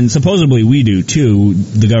 and supposedly we do too.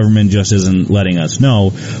 The government just isn't letting us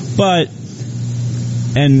know,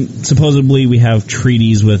 and supposedly we have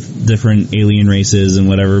treaties with different alien races and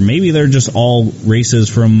whatever. Maybe they're just all races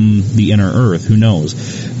from the inner Earth. Who knows?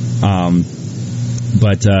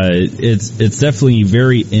 But it's definitely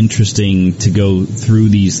very interesting to go through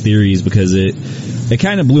these theories because it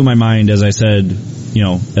kind of blew my mind, as I said, you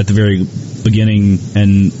know, at the very beginning,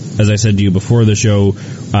 and as I said to you before the show,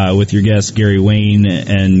 with your guest Gary Wayne,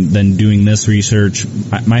 and then doing this research,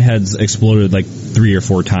 my head's exploded like 3 or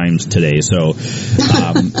 4 times today. So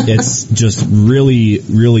it's just really,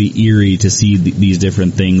 really eerie to see these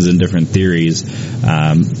different things and different theories.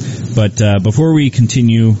 But before we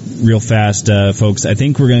continue real fast, folks, I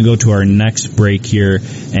think we're going to go to our next break here,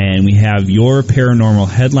 and we have your paranormal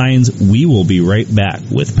headlines. We will be right back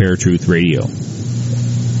with Paratruth Radio.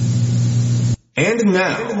 And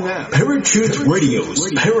now, Paratruth Radio's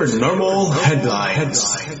Paranormal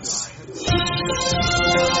Headlines.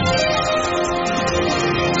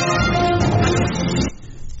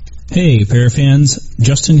 Hey, Parafans,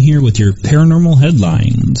 Justin here with your Paranormal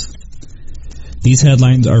Headlines. These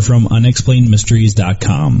headlines are from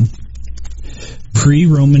unexplainedmysteries.com.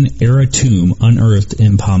 Pre-Roman era tomb unearthed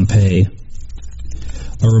in Pompeii.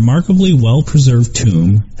 A remarkably well-preserved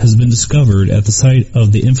tomb has been discovered at the site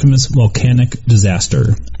of the infamous volcanic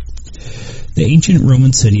disaster. The ancient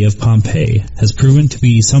Roman city of Pompeii has proven to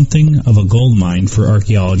be something of a gold mine for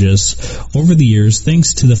archaeologists over the years,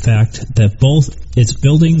 thanks to the fact that both its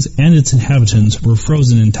buildings and its inhabitants were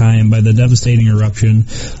frozen in time by the devastating eruption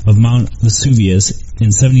of Mount Vesuvius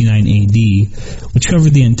in 79 AD, which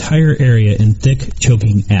covered the entire area in thick,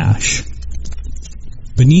 choking ash.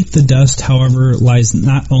 Beneath the dust, however, lies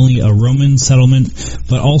not only a Roman settlement,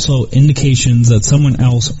 but also indications that someone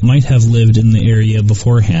else might have lived in the area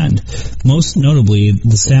beforehand, most notably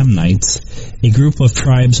the Samnites, a group of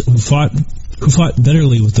tribes who fought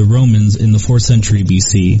bitterly with the Romans in the 4th century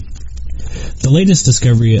BC. The latest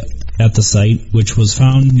discovery at the site, which was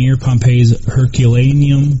found near Pompeii's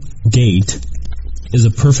Herculaneum Gate, is a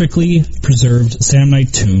perfectly preserved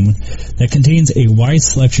Samnite tomb that contains a wide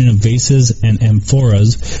selection of vases and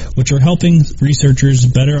amphoras, which are helping researchers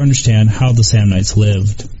better understand how the Samnites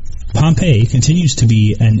lived. Pompeii continues to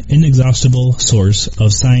be an inexhaustible source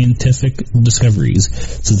of scientific discoveries,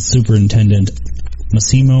 said Superintendent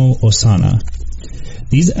Massimo Ossana.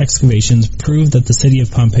 These excavations prove that the city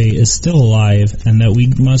of Pompeii is still alive and that we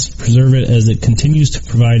must preserve it as it continues to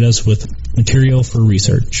provide us with material for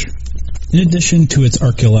research. In addition to its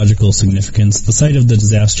archaeological significance, the site of the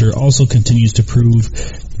disaster also continues to prove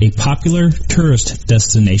a popular tourist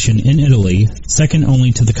destination in Italy, second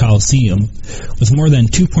only to the Colosseum, with more than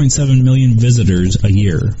 2.7 million visitors a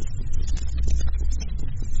year.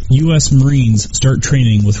 U.S. Marines start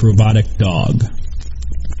training with robotic dog.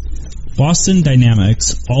 Boston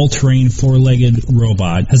Dynamics all-terrain 4-legged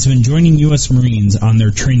robot has been joining U.S. Marines on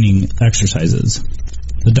their training exercises.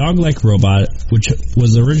 The dog-like robot, which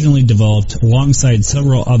was originally developed alongside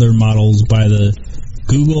several other models by the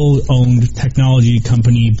Google-owned technology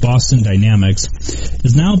company Boston Dynamics,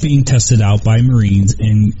 is now being tested out by Marines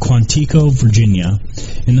in Quantico, Virginia,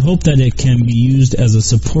 in the hope that it can be used as a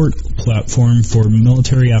support platform for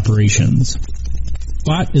military operations.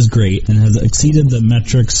 Bot is great and has exceeded the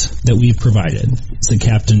metrics that we've provided, said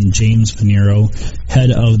Captain James Pinero,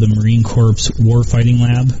 head of the Marine Corps Warfighting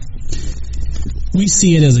Lab. We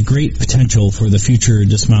see it as a great potential for the future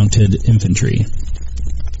dismounted infantry.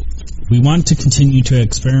 We want to continue to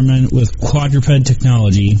experiment with quadruped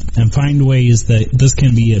technology and find ways that this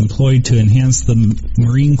can be employed to enhance the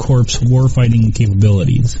Marine Corps warfighting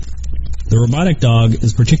capabilities. The robotic dog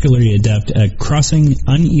is particularly adept at crossing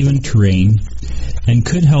uneven terrain and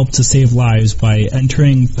could help to save lives by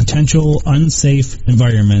entering potential unsafe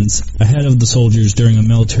environments ahead of the soldiers during a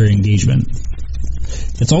military engagement.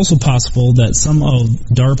 It's also possible that some of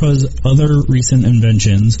DARPA's other recent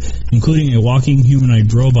inventions, including a walking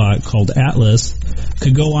humanoid robot called Atlas,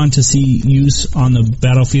 could go on to see use on the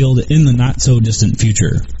battlefield in the not-so-distant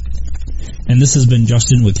future. And this has been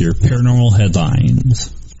Justin with your Paranormal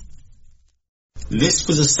Headlines. This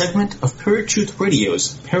was a segment of Paratruth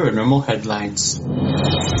Radio's Paranormal Headlines.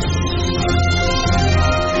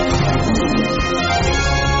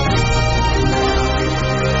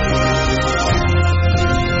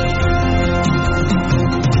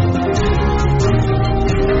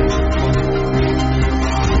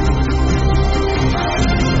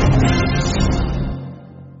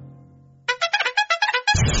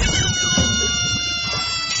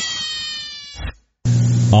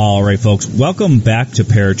 All right, folks, welcome back to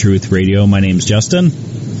Paratruth Radio. My name's Justin.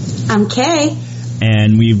 I'm Kay.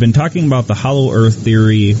 And we've been talking about the Hollow Earth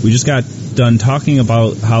theory. We just got done talking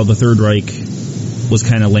about how the Third Reich was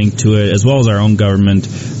kind of linked to it, as well as our own government,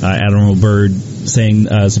 Admiral Byrd, saying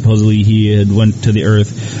supposedly he had went to the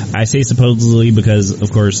Earth. I say supposedly because,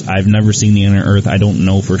 of course, I've never seen the inner Earth. I don't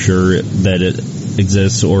know for sure that it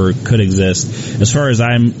exists or could exist. As far as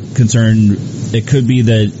I'm concerned, it could be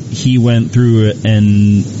that he went through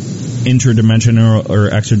and interdimensional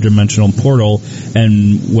or extra-dimensional portal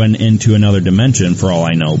and went into another dimension, for all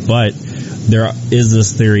I know. But there is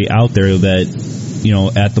this theory out there that, you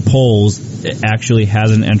know, at the poles, it actually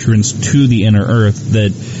has an entrance to the inner Earth,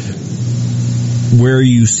 that where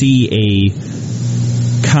you see a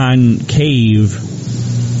concave,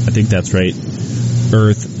 I think that's right,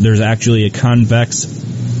 Earth, there's actually a convex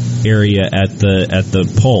area at the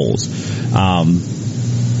poles.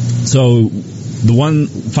 So the one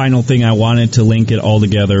final thing I wanted to link it all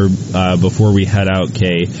together before we head out,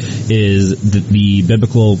 Kay, is the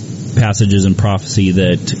biblical passages in prophecy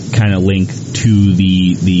that kind of link to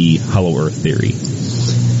the hollow earth theory.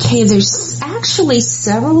 Okay, there's actually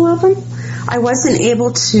several of them. I wasn't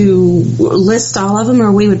able to list all of them,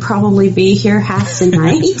 or we would probably be here half the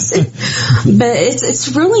night. But it's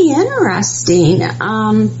really interesting.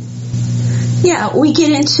 Yeah, we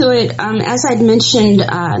get into it. As I'd mentioned,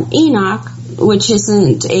 Enoch, which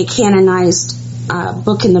isn't a canonized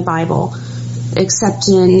book in the Bible, except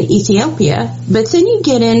in Ethiopia. But then you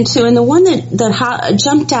get into, and the one that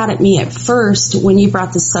jumped out at me at first when you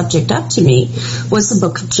brought the subject up to me was the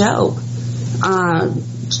book of Job.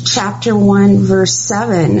 Chapter 1, verse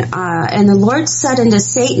 7, and the Lord said unto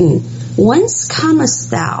Satan, Whence comest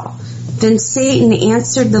thou? Then Satan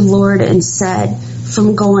answered the Lord and said,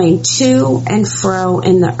 From going to and fro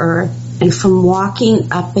in the earth, and from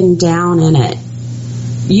walking up and down in it.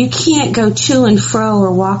 You can't go to and fro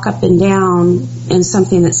or walk up and down in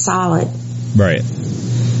something that's solid. Right.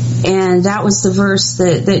 And that was the verse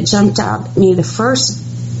that jumped out at me the first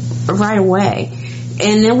right away.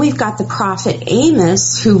 And then we've got the prophet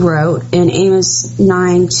Amos, who wrote in Amos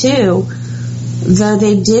 9:2, Though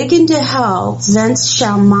they dig into hell, thence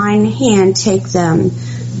shall mine hand take them.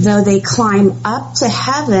 Though they climb up to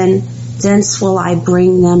heaven, thence will I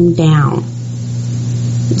bring them down.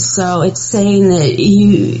 So it's saying that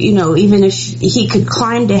you know, even if he could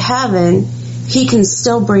climb to heaven, he can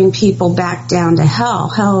still bring people back down to hell.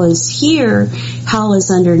 Hell is here. Hell is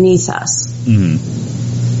underneath us. Mm-hmm.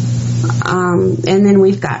 And then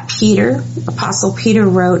we've got Peter. Apostle Peter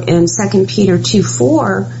wrote in 2 Peter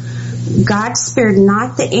 2:4, God spared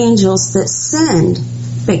not the angels that sinned,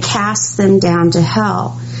 but cast them down to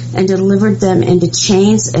hell, and delivered them into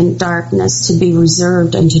chains and darkness to be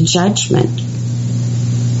reserved unto judgment.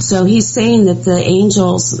 So he's saying that the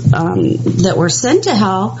angels that were sent to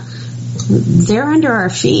hell, they're under our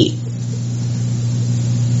feet,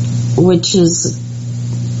 which is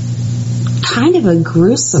kind of a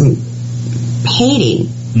gruesome painting.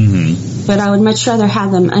 Mm-hmm. But I would much rather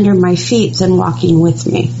have them under my feet than walking with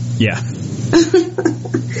me. Yeah.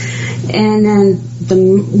 And then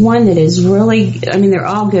the one that is really, I mean, they're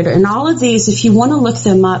all good. And all of these, if you want to look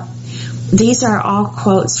them up, these are all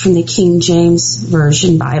quotes from the King James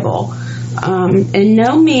Version Bible. And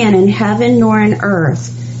no man in heaven nor in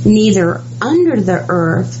earth, neither under the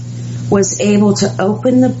earth, was able to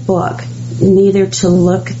open the book, neither to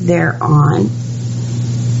look thereon.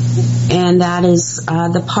 And that is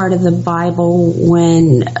the part of the Bible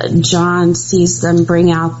when John sees them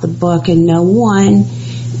bring out the book, and no one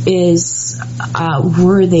is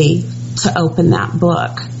worthy to open that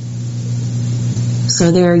book.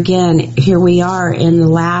 So there again, here we are in the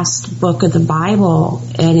last book of the Bible,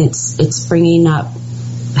 and it's bringing up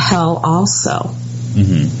hell also.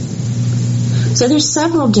 Mm-hmm. So there's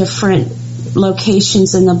several different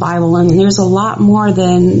locations in the Bible, and there's a lot more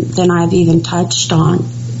than I've even touched on.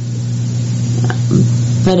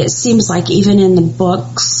 But it seems like even in the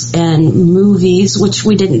books and movies, which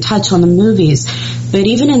we didn't touch on the movies, but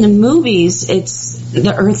even in the movies,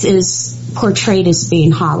 the earth is portrayed as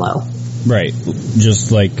being hollow. Right.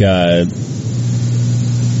 Just like,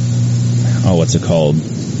 what's it called?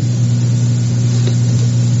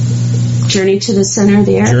 Journey to the Center of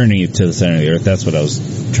the Earth? Journey to the Center of the Earth. That's what I was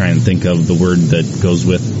trying to think of, the word that goes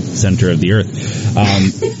with center of the earth.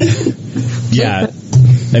 Yeah.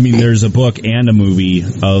 I mean, there's a book and a movie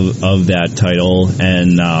of that title,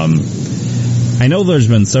 and I know there's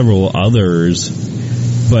been several others,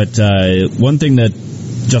 but one thing that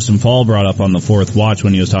Justin Fall brought up on the Fourth Watch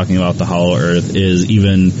when he was talking about the hollow earth is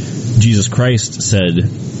even Jesus Christ said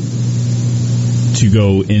to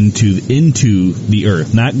go into the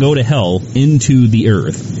earth, not go to hell, into the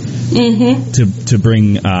earth, mm-hmm. to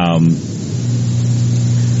bring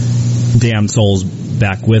damned souls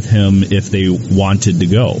back with him if they wanted to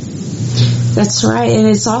go. That's right, and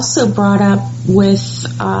it's also brought up with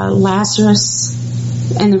Lazarus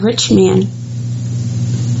and the rich man,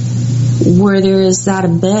 where there is that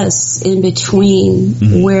abyss in between,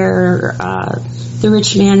 mm-hmm. where the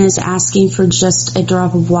rich man is asking for just a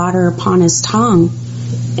drop of water upon his tongue,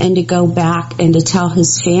 and to go back and to tell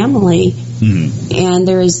his family. Mm-hmm. And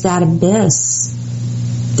there is that abyss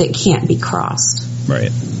that can't be crossed.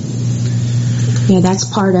 Right. Yeah, that's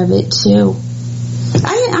part of it too.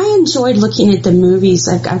 I enjoyed looking at the movies.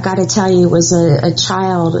 I've got to tell you, as a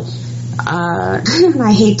child,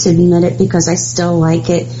 I hate to admit it because I still like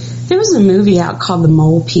it. There was a movie out called The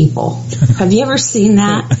Mole People. Have you ever seen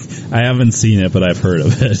that? I haven't seen it, but I've heard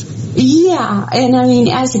of it. Yeah, and I mean,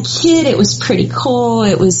 as a kid, it was pretty cool.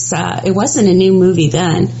 It wasn't a new movie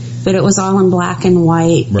then, but it was all in black and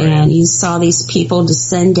white, right. And you saw these people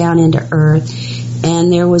descend down into Earth, and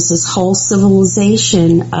there was this whole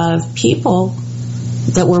civilization of people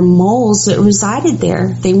that were moles that resided there.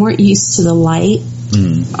 They weren't used to the light.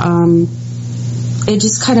 It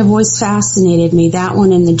just kind of always fascinated me. That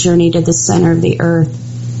one and The Journey to the Center of the Earth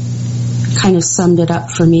kind of summed it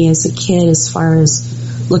up for me as a kid as far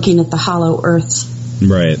as looking at the hollow earth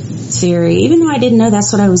theory, even though I didn't know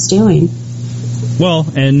that's what I was doing. Well,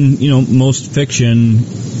 and, most fiction,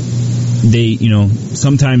 they,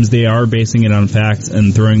 sometimes they are basing it on facts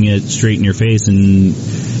and throwing it straight in your face, and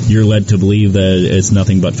you're led to believe that it's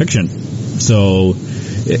nothing but fiction. So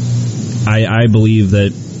I believe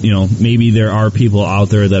that, maybe there are people out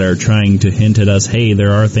there that are trying to hint at us, hey,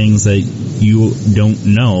 there are things that you don't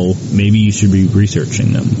know. Maybe you should be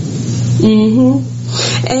researching them. Mm-hmm.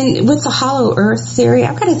 And with the hollow earth theory,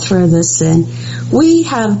 I've got to throw this in. We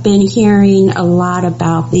have been hearing a lot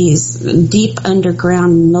about these deep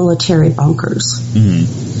underground military bunkers. Mm-hmm.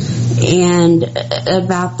 And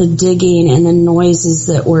about the digging and the noises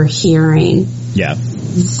that we're hearing. Yeah.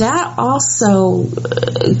 That also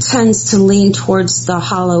tends to lean towards the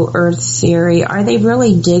hollow earth theory. Are they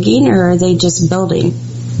really digging, or are they just building?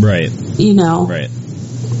 Right. Right.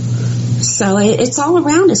 So it's all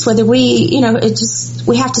around us, whether we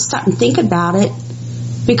have to stop and think about it,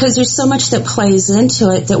 because there's so much that plays into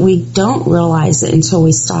it that we don't realize it until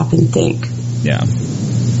we stop and think. Yeah.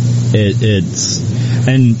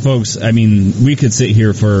 And folks, I mean, we could sit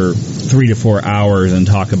here for 3 to 4 hours and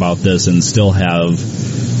talk about this and still have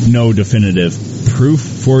no definitive proof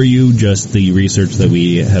for you, just the research that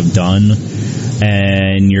we have done.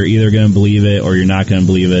 And you're either going to believe it or you're not going to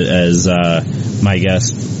believe it, as my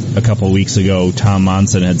guest a couple of weeks ago, Tom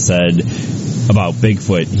Monson, had said about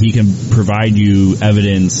Bigfoot. He can provide you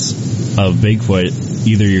evidence of Bigfoot.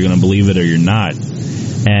 Either you're going to believe it or you're not.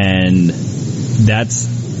 And that's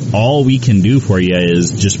all we can do for you,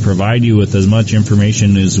 is just provide you with as much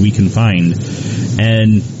information as we can find.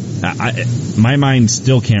 And my mind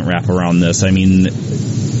still can't wrap around this. I mean,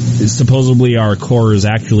 supposedly our core is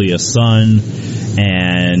actually a sun,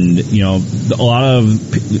 and, a lot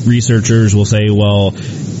of researchers will say, well,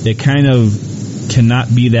 it kind of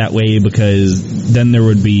cannot be that way, because then there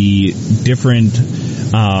would be different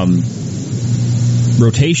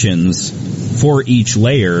rotations for each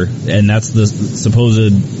layer, and that's the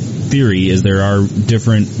supposed theory, is there are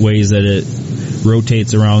different ways that it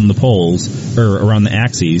rotates around the poles, or around the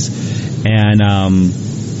axes, and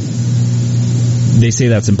they say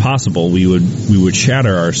that's impossible. We would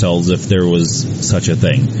shatter ourselves if there was such a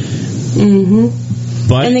thing.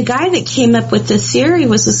 Mm-hmm. And the guy that came up with the theory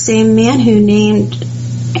was the same man who named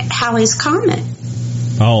Halley's Comet.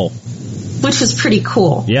 Oh. Which was pretty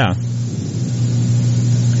cool. Yeah.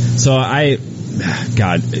 So I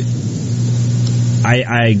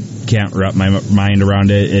can't wrap my mind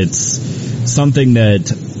around it. It's something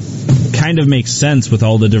that kind of makes sense with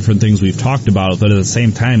all the different things we've talked about, but at the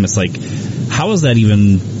same time, it's like, how is that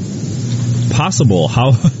even possible?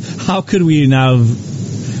 How could we not have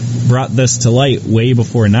brought this to light way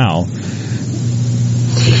before now?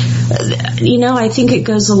 I think it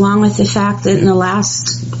goes along with the fact that in the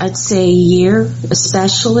last, I'd say, year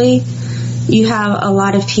especially, you have a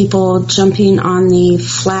lot of people jumping on the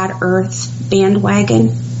flat earth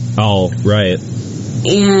bandwagon. Oh, right.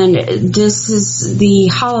 And this is the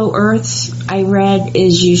hollow earth, I read,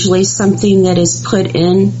 is usually something that is put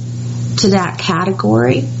in to that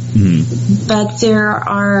category. Mm-hmm. But there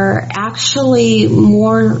are actually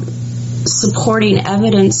more supporting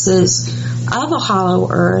evidences of a hollow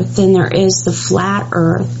earth than there is the flat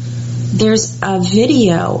earth. There's a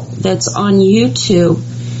video that's on YouTube,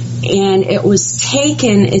 and it was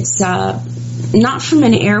taken, it's not from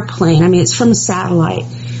an airplane, I mean, it's from a satellite,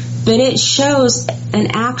 but it shows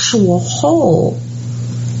an actual hole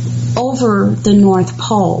over the North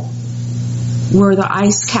Pole where the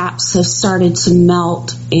ice caps have started to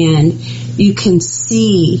melt, and you can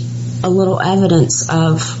see a little evidence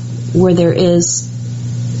of where there is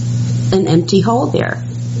an empty hole there.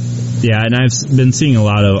 Yeah, and I've been seeing a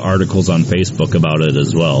lot of articles on Facebook about it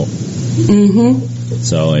as well. Mm-hmm.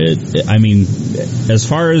 So I mean, as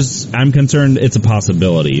far as I'm concerned, it's a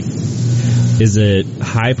possibility. Is it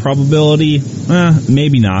high probability?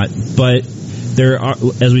 Maybe not, but there are,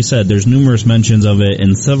 as we said, there's numerous mentions of it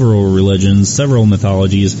in several religions, several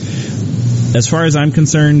mythologies. As far as I'm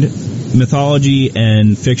concerned, mythology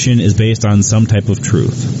and fiction is based on some type of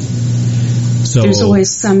truth. So there's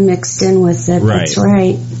always some mixed in with it. Right. That's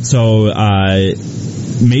right. So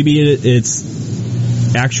maybe it's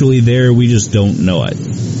actually there, we just don't know it.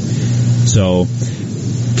 So,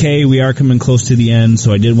 Kay, we are coming close to the end,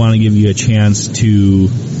 so I did want to give you a chance to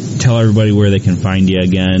tell everybody where they can find you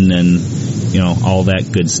again and, all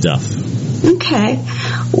that good stuff. Okay.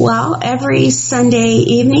 Well, every Sunday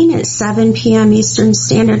evening at 7 p.m. Eastern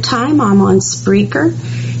Standard Time, I'm on Spreaker.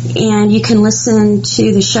 And you can listen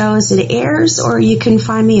to the show as it airs, or you can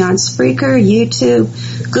find me on Spreaker, YouTube,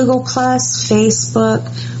 Google+, Facebook.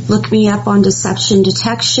 Look me up on Deception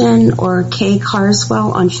Detection or Kay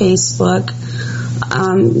Carswell on Facebook.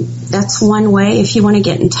 That's one way. If you want to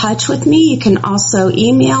get in touch with me, you can also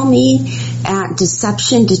email me at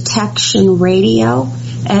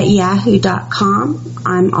deceptiondetectionradio@yahoo.com.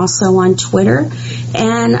 I'm also on Twitter,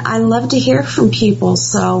 and I love to hear from people.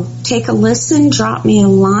 So take a listen, drop me a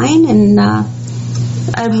line, and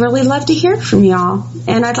I'd really love to hear from y'all.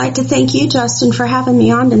 And I'd like to thank you, Justin, for having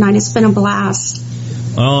me on tonight. It's been a blast.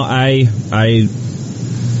 Well, I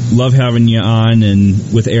love having you on,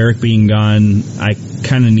 and with Eric being gone, I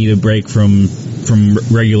kind of need a break from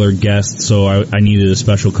regular guests, so I needed a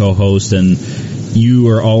special co-host, and you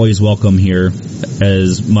are always welcome here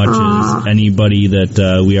as much as anybody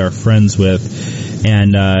that we are friends with.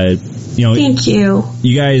 And thank you.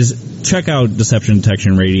 You guys check out Deception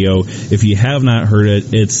Detection Radio. If you have not heard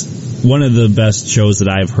it, it's one of the best shows that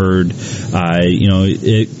I've heard.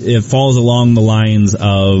 It falls along the lines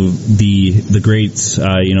of the greats,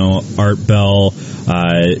 Art Bell.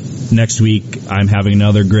 Next week, I'm having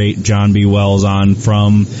another great John B. Wells on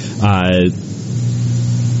from,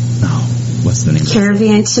 what's the name?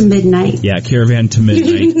 Caravan to Midnight. Yeah, Caravan to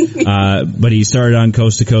Midnight. But he started on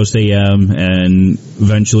Coast to Coast AM and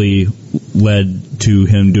eventually led to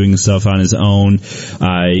him doing stuff on his own.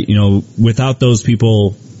 Without those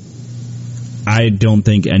people, I don't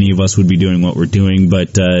think any of us would be doing what we're doing,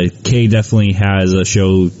 but Kay definitely has a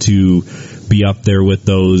show to be up there with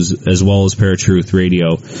those, as well as Paratruth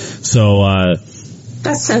Radio. So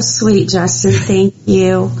that's so sweet, Justin. Thank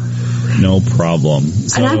you. No problem.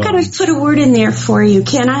 So, and I've got to put a word in there for you.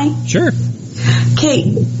 Can I? Sure.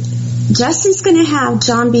 Okay. Justin's going to have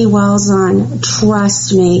John B. Wells on.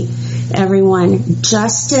 Trust me, everyone.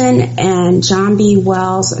 Justin and John B.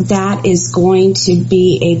 Wells, that is going to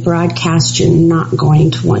be a broadcast you're not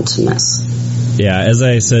going to want to miss. Yeah, as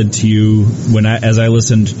I said to you, as I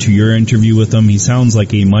listened to your interview with him, he sounds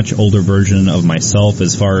like a much older version of myself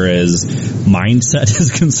as far as mindset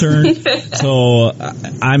is concerned. So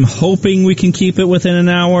I'm hoping we can keep it within an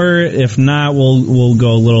hour. If not, we'll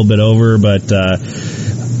go a little bit over, but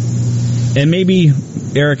and maybe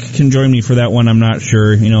Eric can join me for that one. I'm not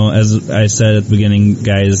sure. As I said at the beginning,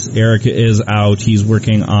 guys, Eric is out. He's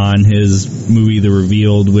working on his movie, The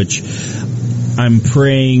Revealed, which I'm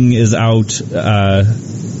praying is out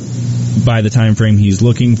by the time frame he's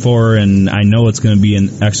looking for, and I know it's going to be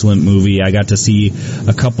an excellent movie. I got to see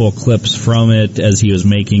a couple of clips from it as he was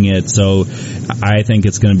making it, so I think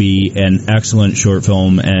it's going to be an excellent short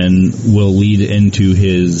film and will lead into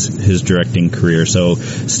his directing career. So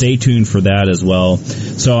stay tuned for that as well.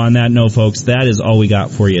 So on that note, folks, that is all we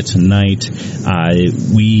got for you tonight.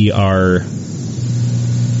 We are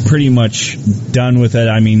pretty much done with it.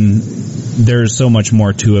 I mean, there's so much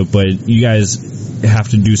more to it, but you guys have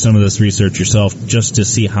to do some of this research yourself just to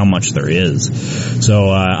see how much there is. So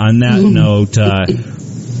on that note,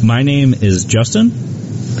 my name is Justin.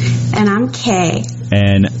 And I'm Kay.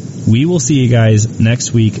 And we will see you guys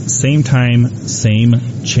next week, same time,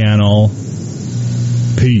 same channel.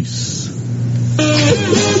 Peace.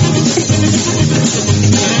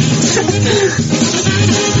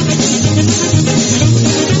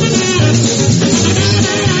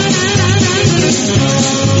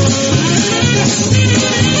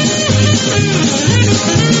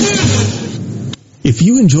 If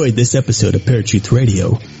you enjoyed this episode of Paratruth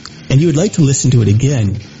Radio, and you would like to listen to it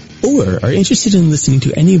again, or are interested in listening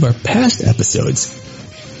to any of our past episodes,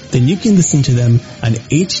 then you can listen to them on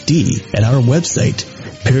HD at our website,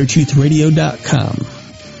 paratruthradio.com.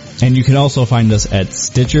 And you can also find us at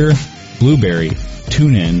Stitcher, Blueberry,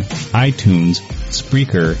 TuneIn, iTunes,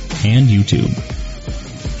 Spreaker, and YouTube.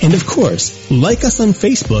 And of course, like us on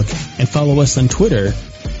Facebook and follow us on Twitter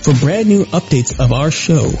for brand new updates of our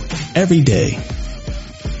show every day.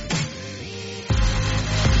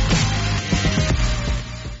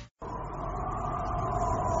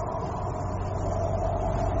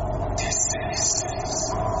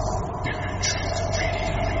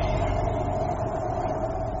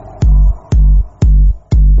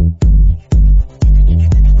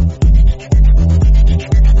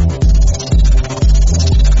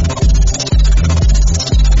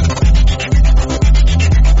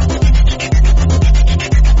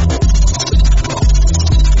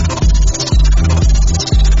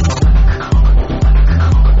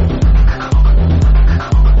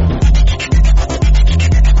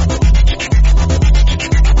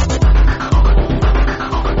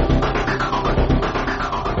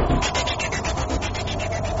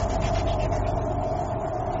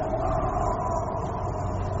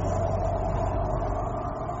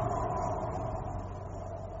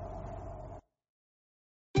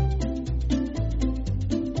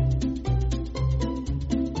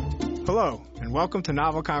 Hello, and welcome to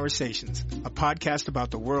Novel Conversations, a podcast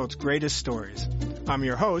about the world's greatest stories. I'm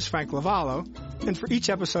your host, Frank Lavallo, and for each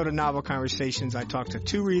episode of Novel Conversations, I talk to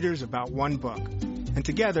two readers about one book. And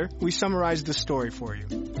together, we summarize the story for you.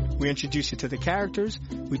 We introduce you to the characters,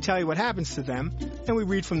 we tell you what happens to them, and we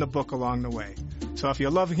read from the book along the way. So if you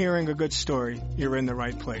love hearing a good story, you're in the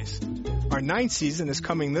right place. Our 9th season is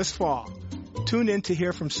coming this fall. Tune in to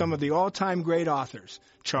hear from some of the all-time great authors,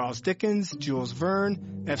 Charles Dickens, Jules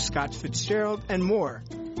Verne, F. Scott Fitzgerald, and more.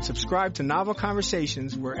 Subscribe to Novel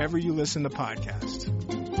Conversations wherever you listen to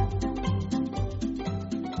podcasts.